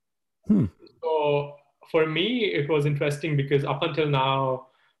 So for me, it was interesting because up until now,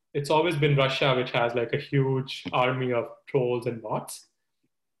 it's always been Russia, which has a huge army of trolls and bots.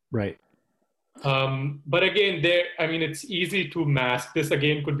 Right. But again, it's easy to mask. This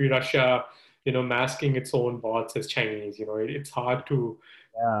again could be Russia, masking its own bots as Chinese. It's hard to.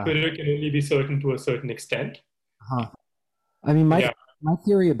 Yeah. Twitter can only be certain to a certain extent. My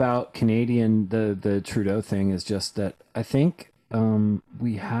theory about Canadian the Trudeau thing is just that I think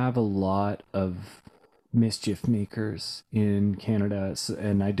we have a lot of mischief makers in Canada,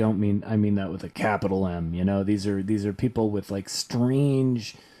 and I mean that with a capital M. These are people with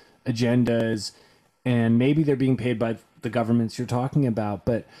strange agendas, and maybe they're being paid by the governments you're talking about,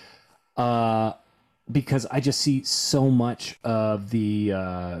 but because I just see so much of the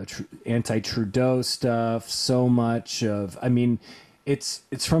anti-Trudeau stuff, so much of,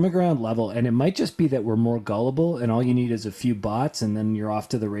 it's from a ground level, and it might just be that we're more gullible and all you need is a few bots and then you're off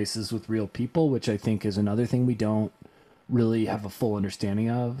to the races with real people, which I think is another thing we don't really have a full understanding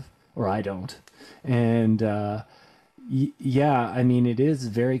of, or I don't. And it is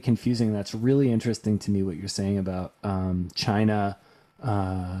very confusing. That's really interesting to me what you're saying about China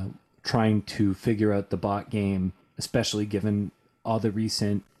trying to figure out the bot game, especially given all the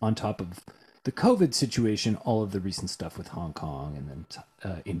recent, on top of the COVID situation, all of the recent stuff with Hong Kong and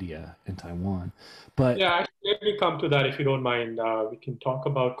then India and Taiwan. But yeah, let me come to that if you don't mind. We can talk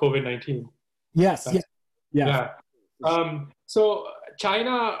about COVID-19. Yes. Yeah. So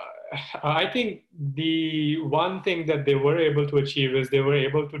China, I think the one thing that they were able to achieve is they were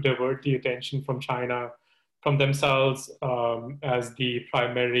able to divert the attention from China, from themselves as the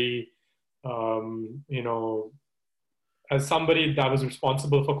primary, as somebody that was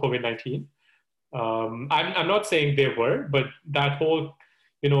responsible for COVID-19. I'm not saying they were, but that whole,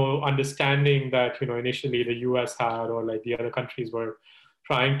 understanding that, initially the US had, or the other countries were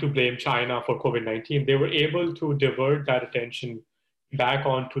trying to blame China for COVID-19, they were able to divert that attention back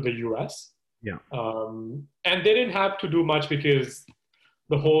onto the US. Yeah. And they didn't have to do much because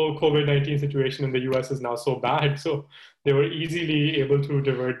the whole COVID-19 situation in the US is now so bad. So they were easily able to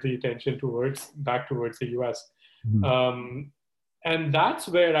divert the attention back towards the US. Mm-hmm. And that's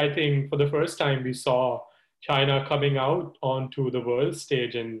where I think for the first time we saw China coming out onto the world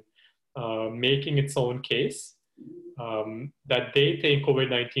stage and making its own case that they think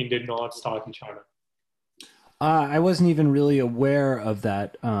COVID-19 did not start in China. I wasn't even really aware of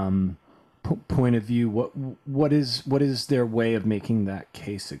that point of view. What is their way of making that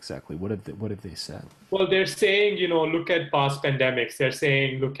case exactly? What have they said? Well, they're saying, look at past pandemics. They're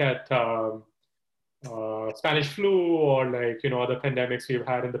saying, look at Spanish flu or other pandemics we've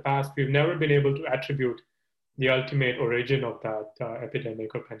had in the past. We've never been able to attribute the ultimate origin of that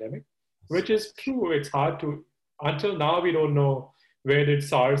epidemic or pandemic, which is true. It's hard to, until now we don't know where did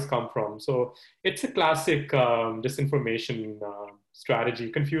SARS come from? So it's a classic disinformation strategy.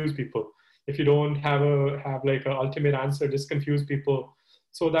 Confuse people. If you don't have like an ultimate answer, just confuse people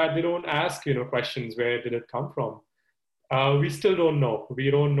so that they don't ask questions. Where did it come from? We still don't know. We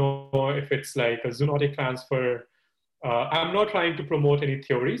don't know if it's like a zoonotic transfer. I'm not trying to promote any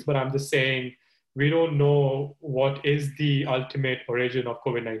theories, but I'm just saying we don't know what is the ultimate origin of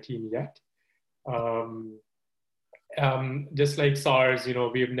COVID-19 yet. Just like SARS,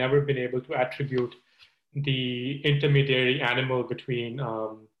 we've never been able to attribute the intermediary animal between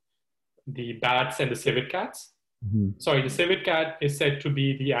the bats and the civet cats. Mm-hmm. Sorry, the civet cat is said to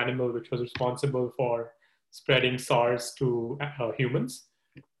be the animal which was responsible for spreading SARS to humans,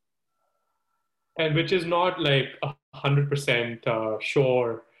 and which is not like 100%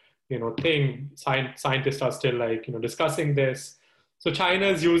 sure, thing. Scientists are still like, discussing this. So China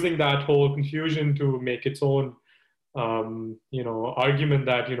is using that whole confusion to make its own, argument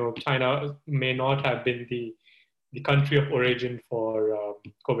that, China may not have been the country of origin for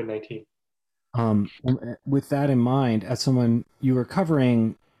COVID-19. With that in mind, as someone, you were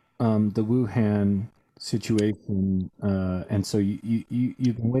covering the Wuhan situation, and so you've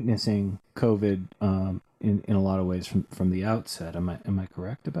been witnessing COVID in a lot of ways from the outset. Am I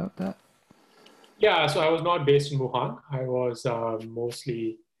correct about that? Yeah, so I was not based in Wuhan. I was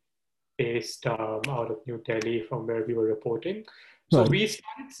mostly based out of New Delhi, from where we were reporting. So we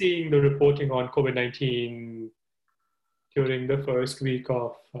started seeing the reporting on COVID-19 during the first week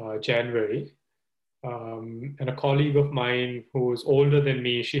of January. And a colleague of mine who's older than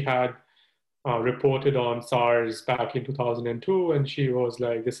me, she had reported on SARS back in 2002, and she was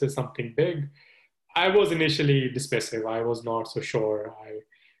like, this is something big. I was initially dismissive. I was not so sure,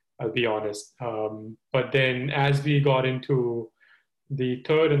 I'll be honest. But then as we got into the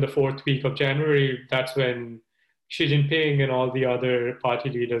third and the fourth week of January, that's when Xi Jinping and all the other party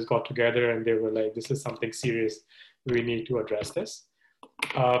leaders got together and they were like, this is something serious. We need to address this.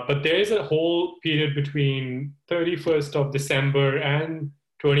 But there is a whole period between 31st of December and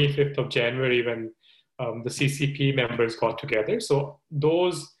 25th of January when the CCP members got together. So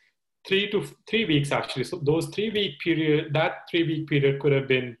those 3 weeks actually. So those 3-week period, that 3-week period could have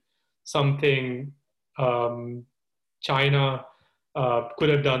been something China could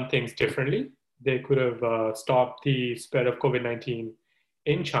have done things differently. They could have stopped the spread of COVID-19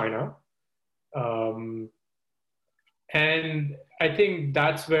 in China. And I think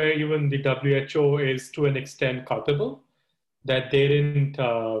that's where even the WHO is to an extent culpable, that they didn't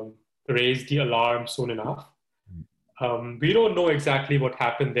raise the alarm soon enough. We don't know exactly what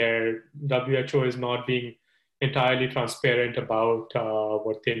happened there. WHO is not being entirely transparent about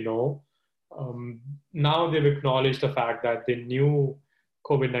what they know. Now they've acknowledged the fact that they knew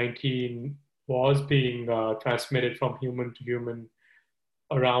COVID-19 was being transmitted from human to human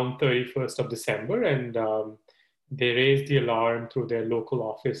around 31st of December, and they raised the alarm through their local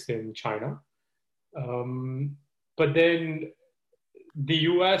office in China. But then the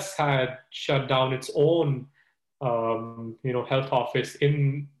US had shut down its own health office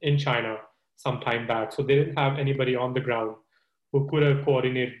in China some time back. So they didn't have anybody on the ground who could have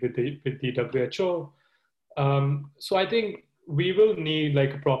coordinated with the WHO. So I think we will need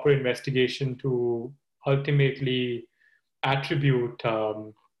like a proper investigation to ultimately attribute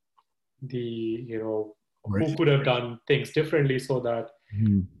who could have done things differently so that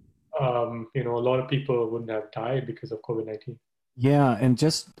a lot of people wouldn't have died because of COVID-19. Yeah, and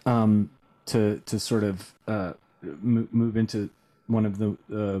just to sort of move into one of the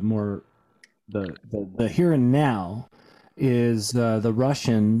more the here and now is the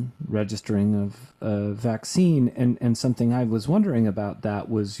Russian registering of a vaccine, and something I was wondering about that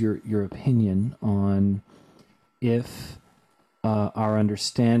was your opinion on if our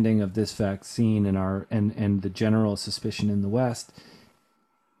understanding of this vaccine and the general suspicion in the West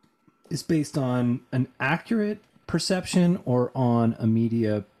is based on an accurate perception or on a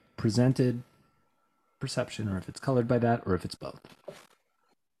media presented perception, or if it's colored by that, or if it's both.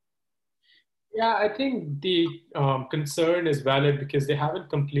 Yeah, I think the concern is valid because they haven't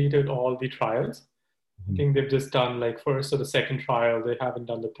completed all the trials. I think they've just done like first or the second trial. They haven't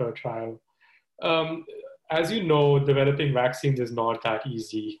done the third trial. As you know, developing vaccines is not that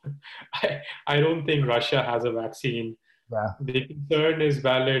easy. I don't think Russia has a vaccine. Yeah. The concern is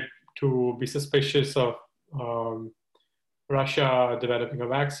valid to be suspicious of Russia developing a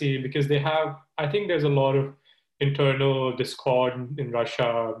vaccine because I think there's a lot of internal discord in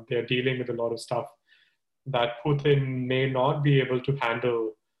Russia. They're dealing with a lot of stuff that Putin may not be able to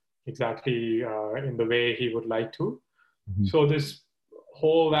handle exactly in the way he would like to. Mm-hmm. So this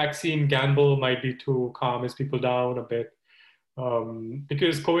whole vaccine gamble might be to calm his people down a bit.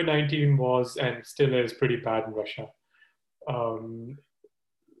 because COVID-19 was and still is pretty bad in Russia. Um,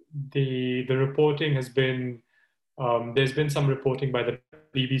 the reporting has been there's been some reporting by the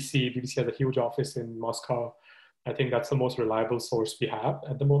BBC. BBC has a huge office in Moscow. I think that's the most reliable source we have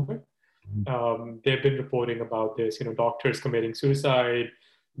at the moment. They've been reporting about this, doctors committing suicide,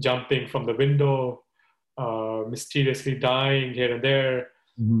 jumping from the window, mysteriously dying here and there,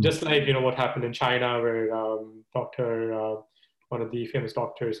 just like what happened in China, where one of the famous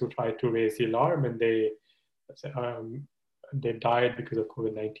doctors who tried to raise the alarm, and they died because of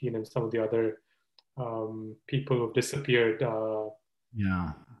COVID-19, and some of the other people who've disappeared.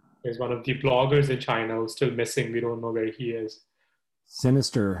 Yeah. There's one of the bloggers in China who's still missing. We don't know where he is.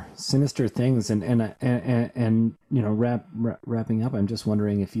 Sinister things, and wrapping up, I'm just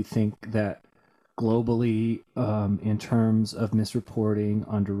wondering if you think that globally, in terms of misreporting,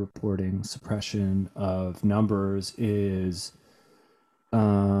 underreporting, suppression of numbers, is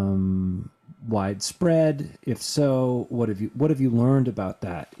widespread. If so, what have you learned about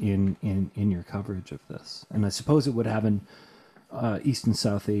that in your coverage of this? And I suppose it would have an East and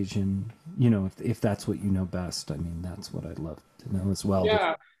South Asian, if that's what you know best. I mean, that's what I'd love to know as well.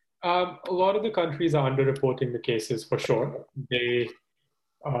 Yeah, a lot of the countries are underreporting the cases for sure. They,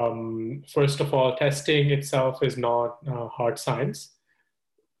 first of all, testing itself is not hard science.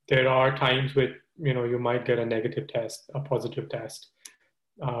 There are times with, you might get a negative test, a positive test,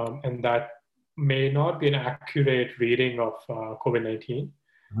 and that may not be an accurate reading of COVID-19.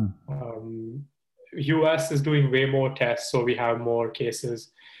 US is doing way more tests, so we have more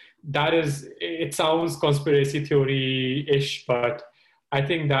cases. It sounds conspiracy theory-ish, but I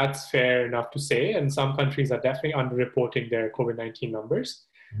think that's fair enough to say. And some countries are definitely underreporting their COVID-19 numbers.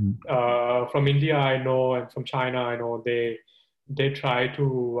 From India, I know, and from China, I know they try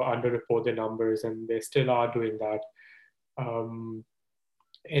to underreport their numbers, and they still are doing that.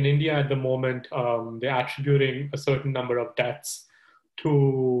 In India at the moment, they're attributing a certain number of deaths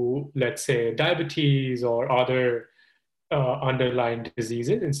to, let's say, diabetes or other underlying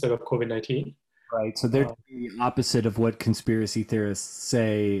diseases instead of COVID-19. Right. So they're the opposite of what conspiracy theorists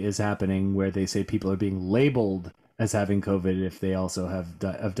say is happening, where they say people are being labeled as having COVID if they also have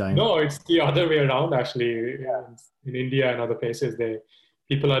diabetes. No, it's the other way around, actually. Yeah. In India and other places,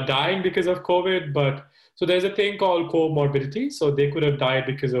 people are dying because of COVID, but so there's a thing called comorbidity. So they could have died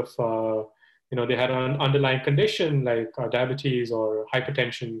because of, they had an underlying condition like diabetes or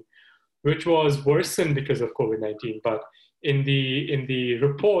hypertension, which was worsened because of COVID-19. But in the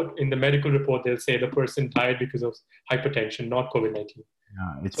report, in the medical report, they'll say the person died because of hypertension, not COVID-19.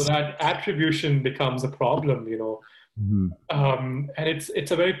 Yeah, so that attribution becomes a problem, and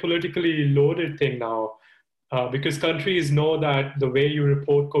it's a very politically loaded thing now, because countries know that the way you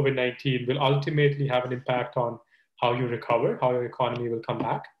report COVID-19 will ultimately have an impact on how you recover, how your economy will come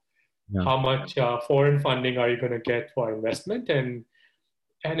back, how much foreign funding are you going to get for investment, and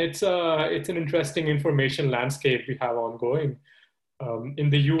it's an interesting information landscape we have ongoing. In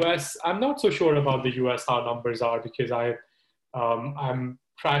the US, I'm not so sure about the US how numbers are, because I'm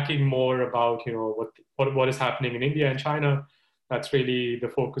tracking more about what is happening in India and China. That's really the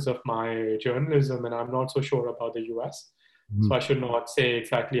focus of my journalism, and I'm not so sure about the US. So I should not say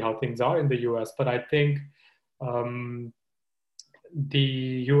exactly how things are in the US, but I think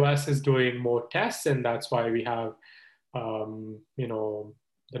the US is doing more tests, and that's why we have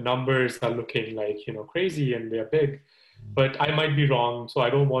the numbers are looking like crazy and they're big, but I might be wrong, so I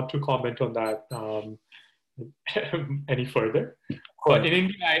don't want to comment on that any further. But in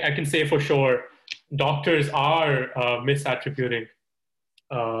India, I can say for sure, doctors are misattributing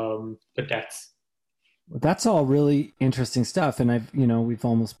the deaths. That's all really interesting stuff, and we've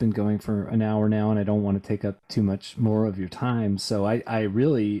almost been going for an hour now, and I don't want to take up too much more of your time. So I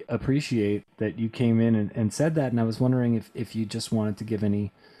really appreciate that you came in and said that, and I was wondering if you just wanted to give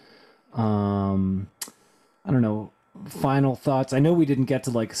any, final thoughts. I know we didn't get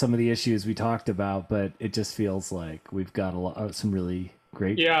to like some of the issues we talked about, but it just feels like we've got some really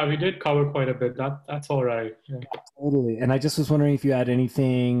great. Yeah, we did cover quite a bit. That's all right. Yeah. Totally. And I just was wondering if you had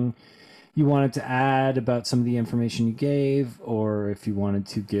anything you wanted to add about some of the information you gave, or if you wanted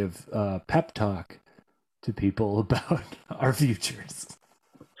to give a pep talk to people about our futures.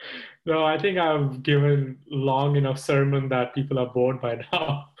 No, I think I've given long enough sermon that people are bored by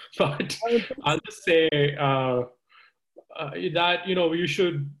now. But I'll just say that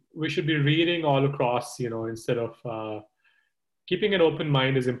we should be reading all across, instead of keeping an open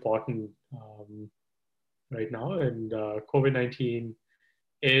mind is important right now. And COVID-19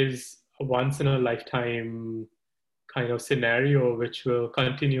 is a once in a lifetime kind of scenario which will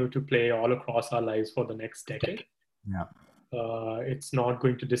continue to play all across our lives for the next decade. Yeah. it's not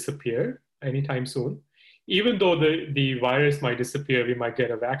going to disappear anytime soon. Even though the virus might disappear, we might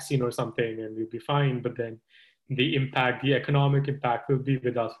get a vaccine or something and we'll be fine. But then the impact, the economic impact will be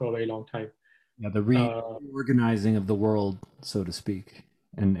with us for a very long time. Yeah, the Uh, reorganizing of the world, so to speak.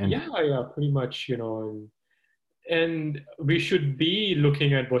 And yeah, pretty much, and we should be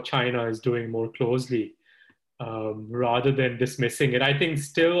looking at what China is doing more closely rather than dismissing it. I think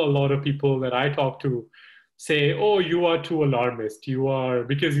still a lot of people that I talk to say, "Oh, you are too alarmist. You are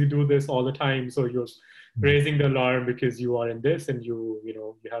because you do this all the time, so you're raising the alarm because you are in this and you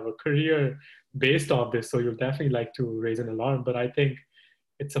have a career based on this, so you'll definitely like to raise an alarm." But I think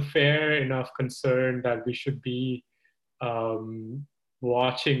it's a fair enough concern that we should be um,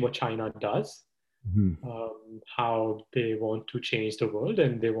 watching what China does, Mhm. how they want to change the world,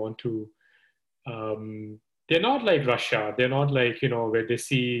 and they want to. Um, they're not like Russia. They're not like where they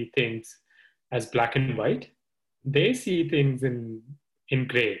see things as black and white. They see things in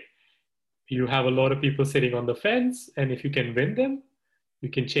gray. You have a lot of people sitting on the fence, and if you can win them, you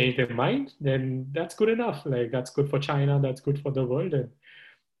can change their mind. Then that's good enough. Like that's good for China. That's good for the world. And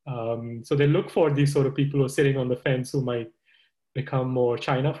so they look for these sort of people who are sitting on the fence who might become more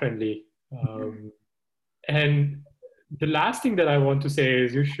China friendly. And the last thing that I want to say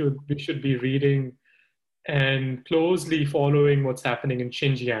is we should be reading and closely following what's happening in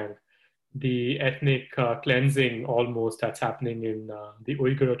Xinjiang, the ethnic cleansing almost that's happening in the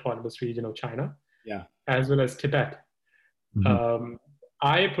Uyghur Autonomous Region of China, Yeah. as well as Tibet. Mhm.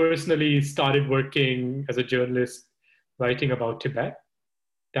 I personally started working as a journalist writing about Tibet.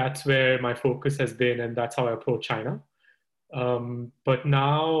 That's where my focus has been, and that's how I approach China. But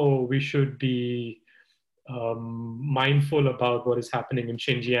now we should be mindful about what is happening in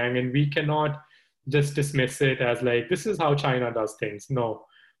Xinjiang, and we cannot just dismiss it as like this is how China does things. No,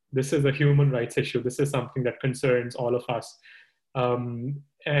 this is a human rights issue. This is something that concerns all of us,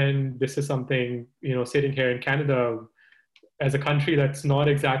 and this is something sitting here in Canada as a country that's not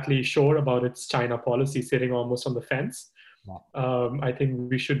exactly sure about its China policy, sitting almost on the fence. I think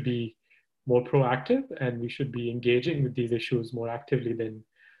we should be more proactive, and we should be engaging with these issues more actively than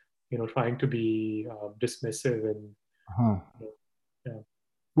trying to be dismissive and Uh-huh. yeah.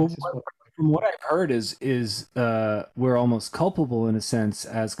 Well, This is what. from what I've heard is we're almost culpable in a sense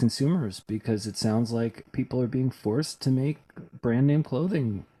as consumers because it sounds like people are being forced to make brand name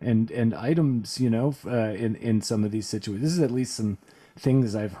clothing and items, in some of these situations. This is at least some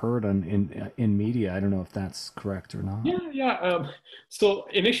things I've heard in media. I don't know if that's correct or not. Yeah. So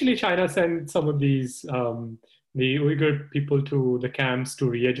initially, China sent some of these the Uyghur people to the camps to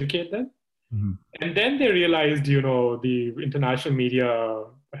re-educate them, Mhm. and then they realized, the international media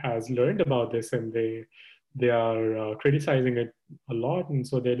has learned about this, and they are criticizing it a lot, and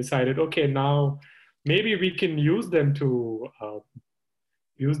so they decided, okay, now maybe we can use them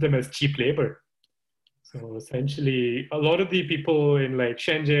as cheap labor. So essentially, a lot of the people in like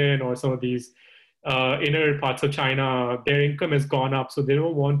Shenzhen or some of these inner parts of China, their income has gone up, so they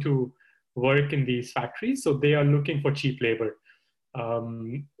don't want to work in these factories. So they are looking for cheap labor.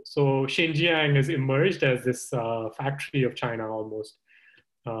 So Xinjiang has emerged as this factory of China almost.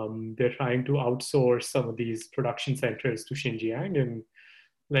 They're trying to outsource some of these production centers to Xinjiang, and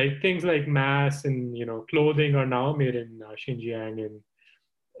like things like mass and clothing are now made in Xinjiang,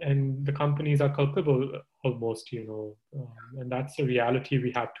 and the companies are culpable almost, and that's the reality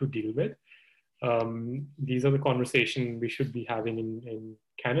we have to deal with. These are the conversation we should be having in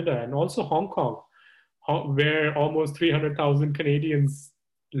Canada and also Hong Kong, where almost 300,000 Canadians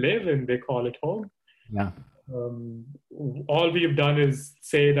live and they call it home. Yeah. Um, all we've done is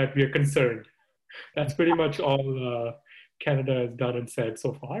say that we are concerned. That's pretty much all Canada has done and said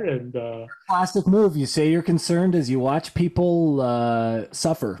so far. And Classic move. You say you're concerned as you watch people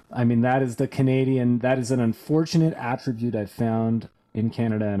suffer. I mean, that is the Canadian. That is an unfortunate attribute I've found in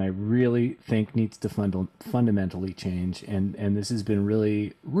Canada, and I really think needs to fundamentally change. And this has been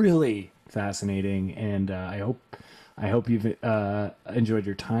really, really fascinating. And I hope you've enjoyed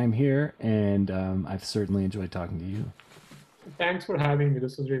your time here, and I've certainly enjoyed talking to you. thanks for having me.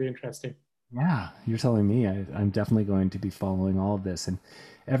 This was really interesting. Yeah, you're telling me. I'm definitely going to be following all of this. And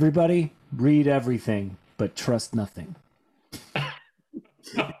everybody, read everything, but trust nothing.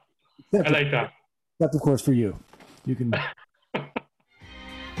 I like that. Except, of course, for you. You can.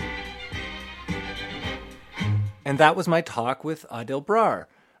 And that was my talk with Adil Brar.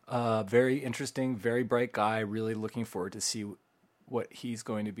 Very interesting, very bright guy. Really looking forward to see what he's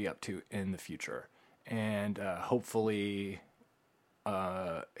going to be up to in the future. And hopefully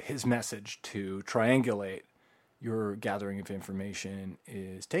his message to triangulate your gathering of information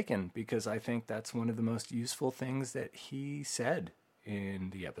is taken, because I think that's one of the most useful things that he said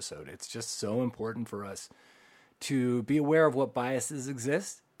in the episode. It's just so important for us to be aware of what biases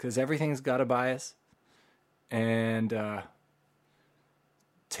exist, because everything's got a bias, and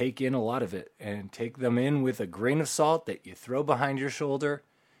take in a lot of it and take them in with a grain of salt that you throw behind your shoulder,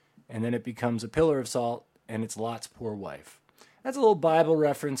 and then it becomes a pillar of salt, and it's Lot's poor wife. That's a little Bible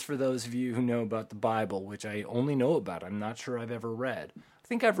reference for those of you who know about the Bible, which I only know about. I'm not sure I've ever read. I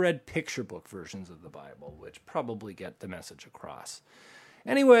think I've read picture book versions of the Bible, which probably get the message across.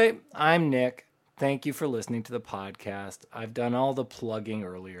 Anyway, I'm Nick. Thank you for listening to the podcast. I've done all the plugging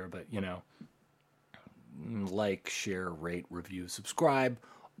earlier, but like, share, rate, review, subscribe,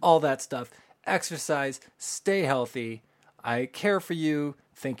 all that stuff. Exercise, stay healthy. I care for you.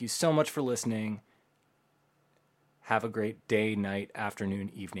 Thank you so much for listening. Have a great day, night, afternoon,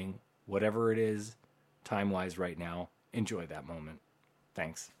 evening, whatever it is, time-wise right now. Enjoy that moment.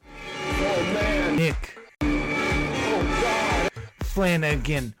 Thanks. Oh, man. Nick. Oh, God.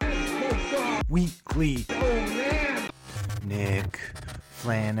 Flanagan. Oh, God. Weekly. Oh, man. Nick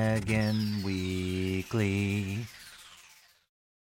Flanagan Weekly.